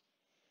comfort.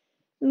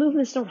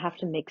 Movements don't have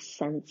to make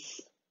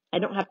sense. I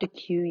don't have to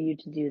cue you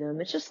to do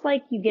them. It's just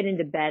like you get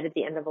into bed at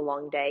the end of a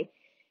long day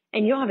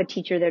and you don't have a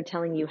teacher there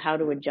telling you how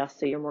to adjust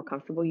so you're more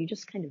comfortable. You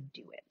just kind of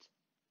do it.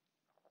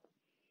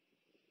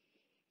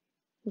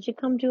 As you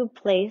come to a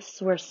place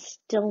where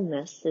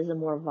stillness is a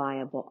more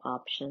viable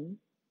option,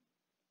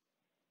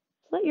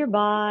 let your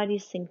body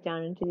sink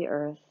down into the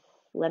earth.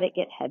 Let it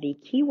get heavy.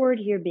 Key word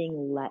here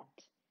being let.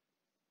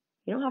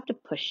 You don't have to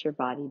push your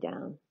body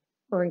down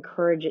or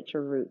encourage it to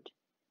root.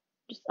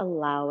 Just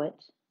allow it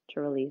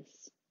to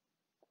release.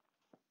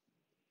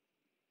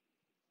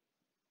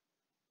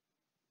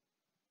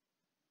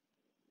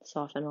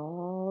 Soften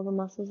all the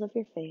muscles of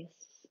your face.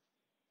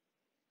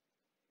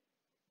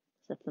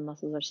 As if the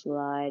muscles are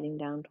sliding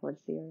down towards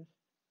the earth.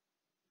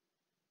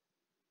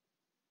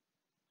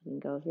 Letting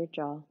go of your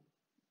jaw.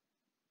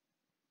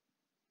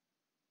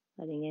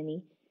 Letting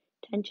any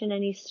tension,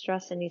 any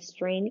stress, any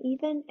strain,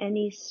 even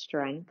any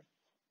strength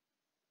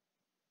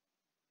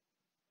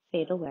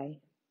fade away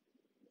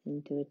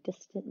into a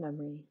distant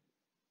memory.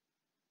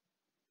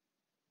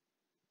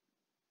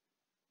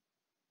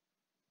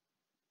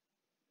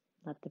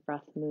 Let the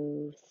breath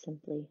move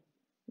simply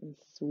and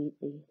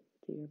sweetly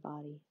through your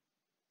body.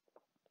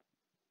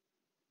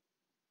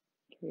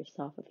 Give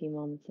yourself a few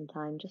moments in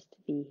time just to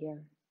be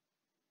here,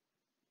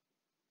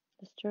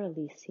 just to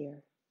release here,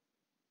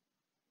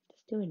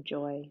 just to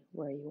enjoy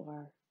where you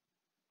are.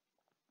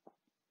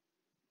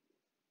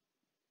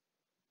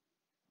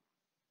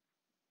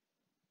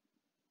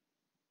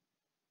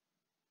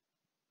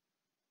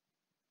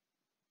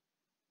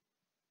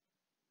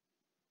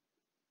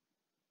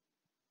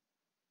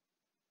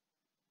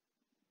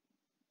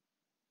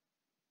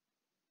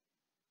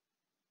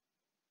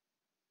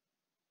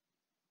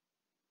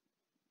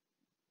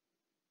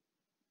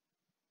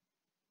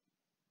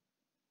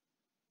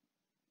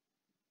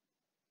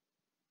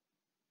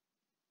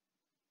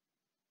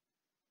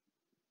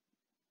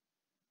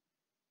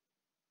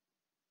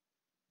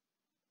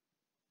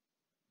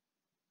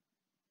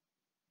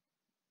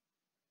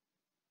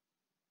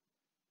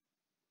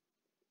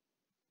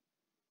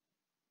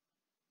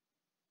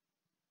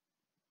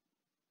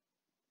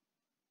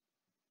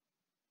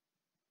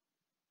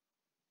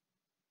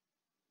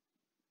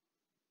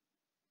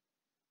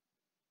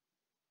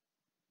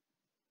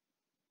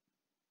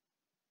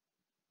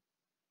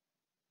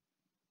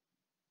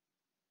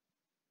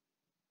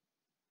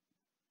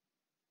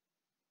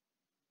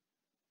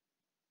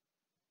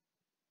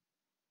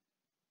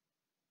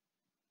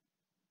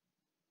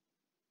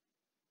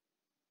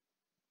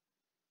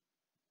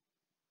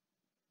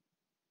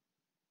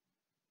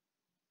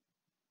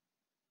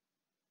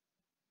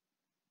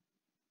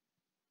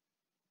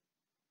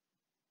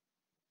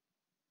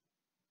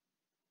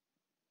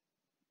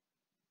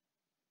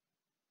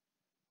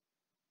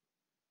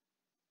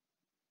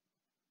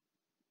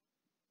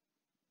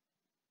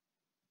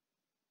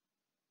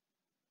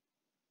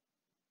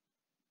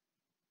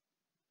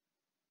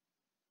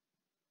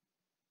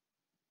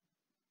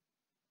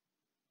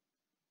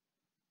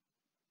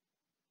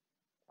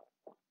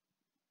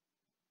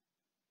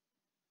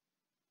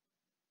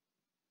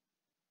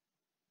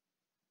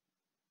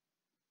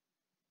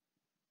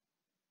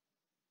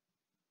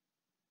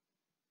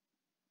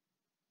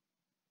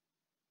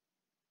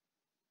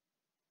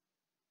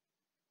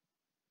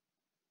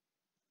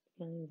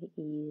 Feeling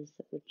the ease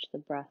at which the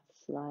breath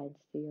slides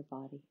through your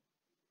body,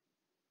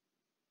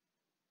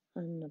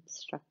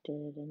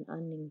 unobstructed and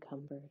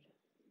unencumbered.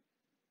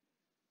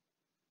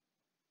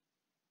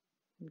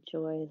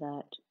 Enjoy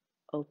that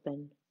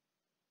open,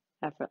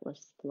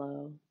 effortless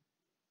flow.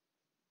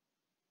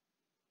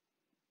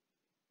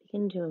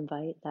 Begin to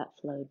invite that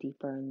flow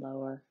deeper and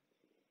lower.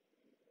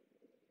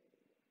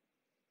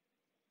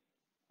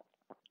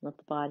 Let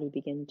the body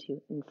begin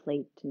to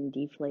inflate and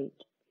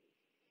deflate.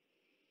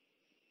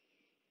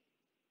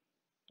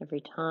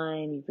 Every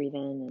time you breathe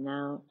in and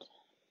out,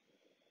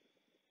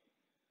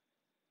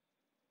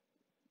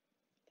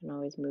 you can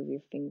always move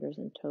your fingers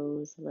and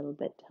toes a little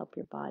bit to help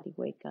your body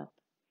wake up.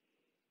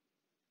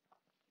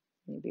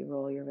 Maybe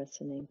roll your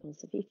wrists and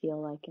ankles if you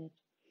feel like it.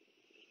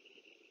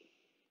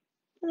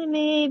 And then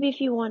maybe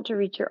if you want to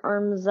reach your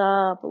arms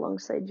up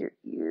alongside your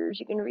ears,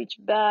 you can reach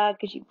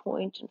back as you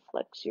point and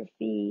flex your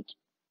feet.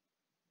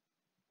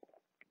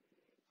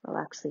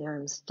 Relax the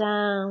arms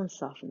down,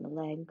 soften the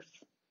legs.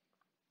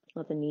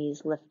 Let the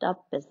knees lift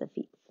up as the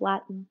feet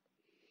flatten.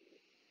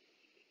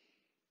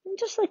 And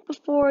just like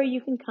before,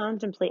 you can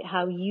contemplate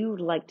how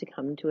you'd like to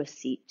come to a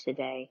seat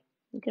today.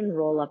 You can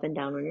roll up and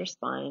down on your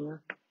spine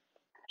or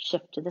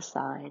shift to the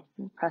side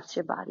and press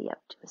your body up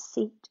to a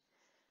seat.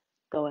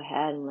 Go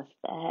ahead and lift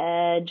the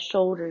head,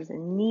 shoulders,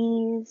 and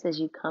knees as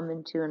you come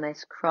into a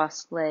nice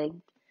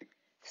cross-legged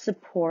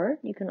support.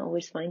 You can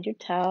always find your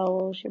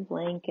towels, your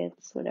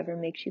blankets, whatever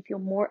makes you feel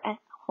more at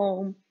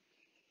home.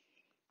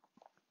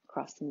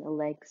 Crossing the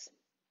legs.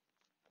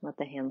 Let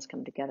the hands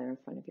come together in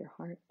front of your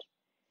heart.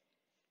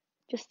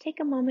 Just take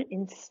a moment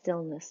in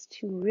stillness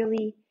to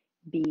really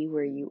be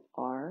where you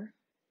are.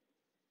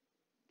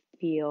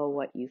 Feel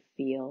what you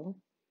feel.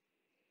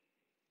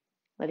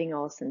 Letting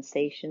all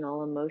sensation,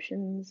 all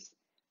emotions,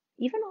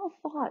 even all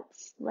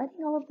thoughts,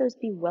 letting all of those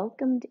be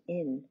welcomed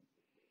in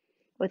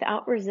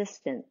without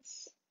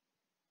resistance.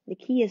 The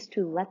key is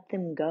to let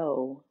them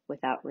go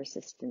without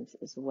resistance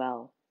as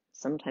well.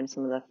 Sometimes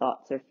some of the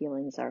thoughts or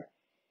feelings are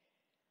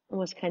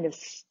almost kind of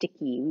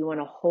sticky. We want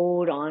to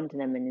hold on to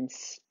them and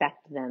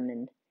inspect them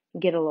and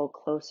get a little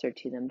closer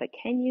to them. But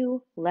can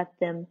you let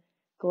them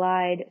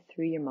glide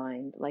through your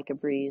mind like a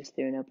breeze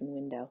through an open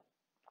window?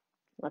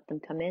 Let them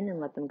come in and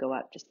let them go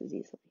out just as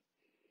easily.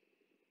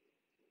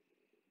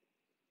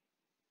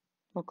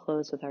 We'll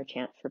close with our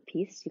chant for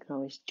peace. You can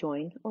always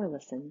join or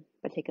listen,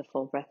 but take a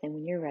full breath in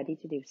when you're ready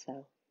to do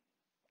so.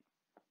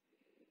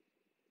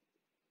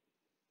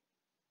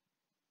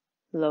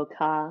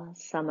 Loka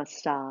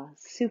samasta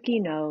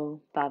sukhino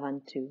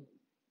bhavantu.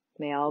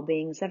 May all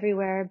beings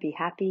everywhere be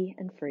happy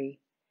and free,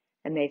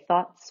 and may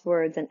thoughts,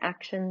 words, and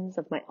actions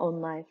of my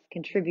own life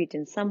contribute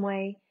in some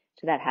way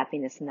to that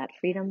happiness and that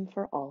freedom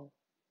for all.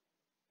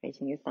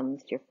 Raising your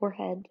thumbs to your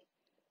forehead,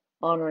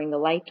 honoring the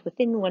light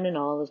within one and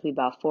all as we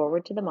bow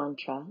forward to the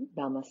mantra,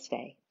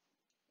 Namaste.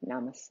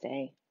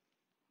 Namaste.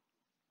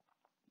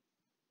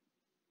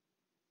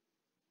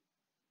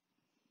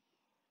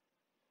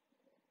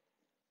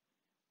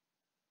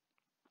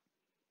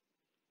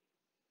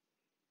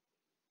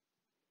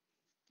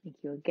 Thank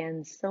you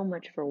again so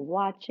much for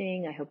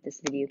watching. I hope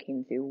this video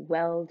came through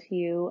well to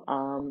you.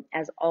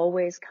 As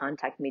always,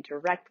 contact me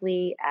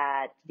directly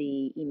at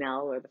the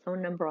email or the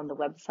phone number on the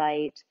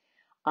website.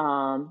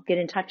 Get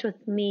in touch with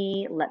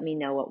me. Let me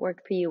know what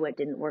worked for you, what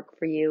didn't work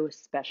for you,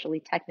 especially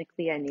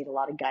technically. I need a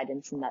lot of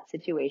guidance in that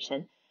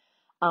situation.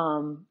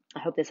 I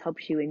hope this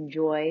helps you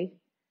enjoy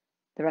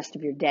the rest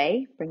of your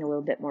day. Bring a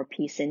little bit more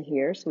peace in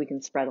here so we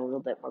can spread a little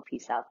bit more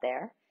peace out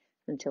there.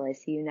 Until I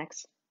see you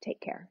next, take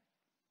care.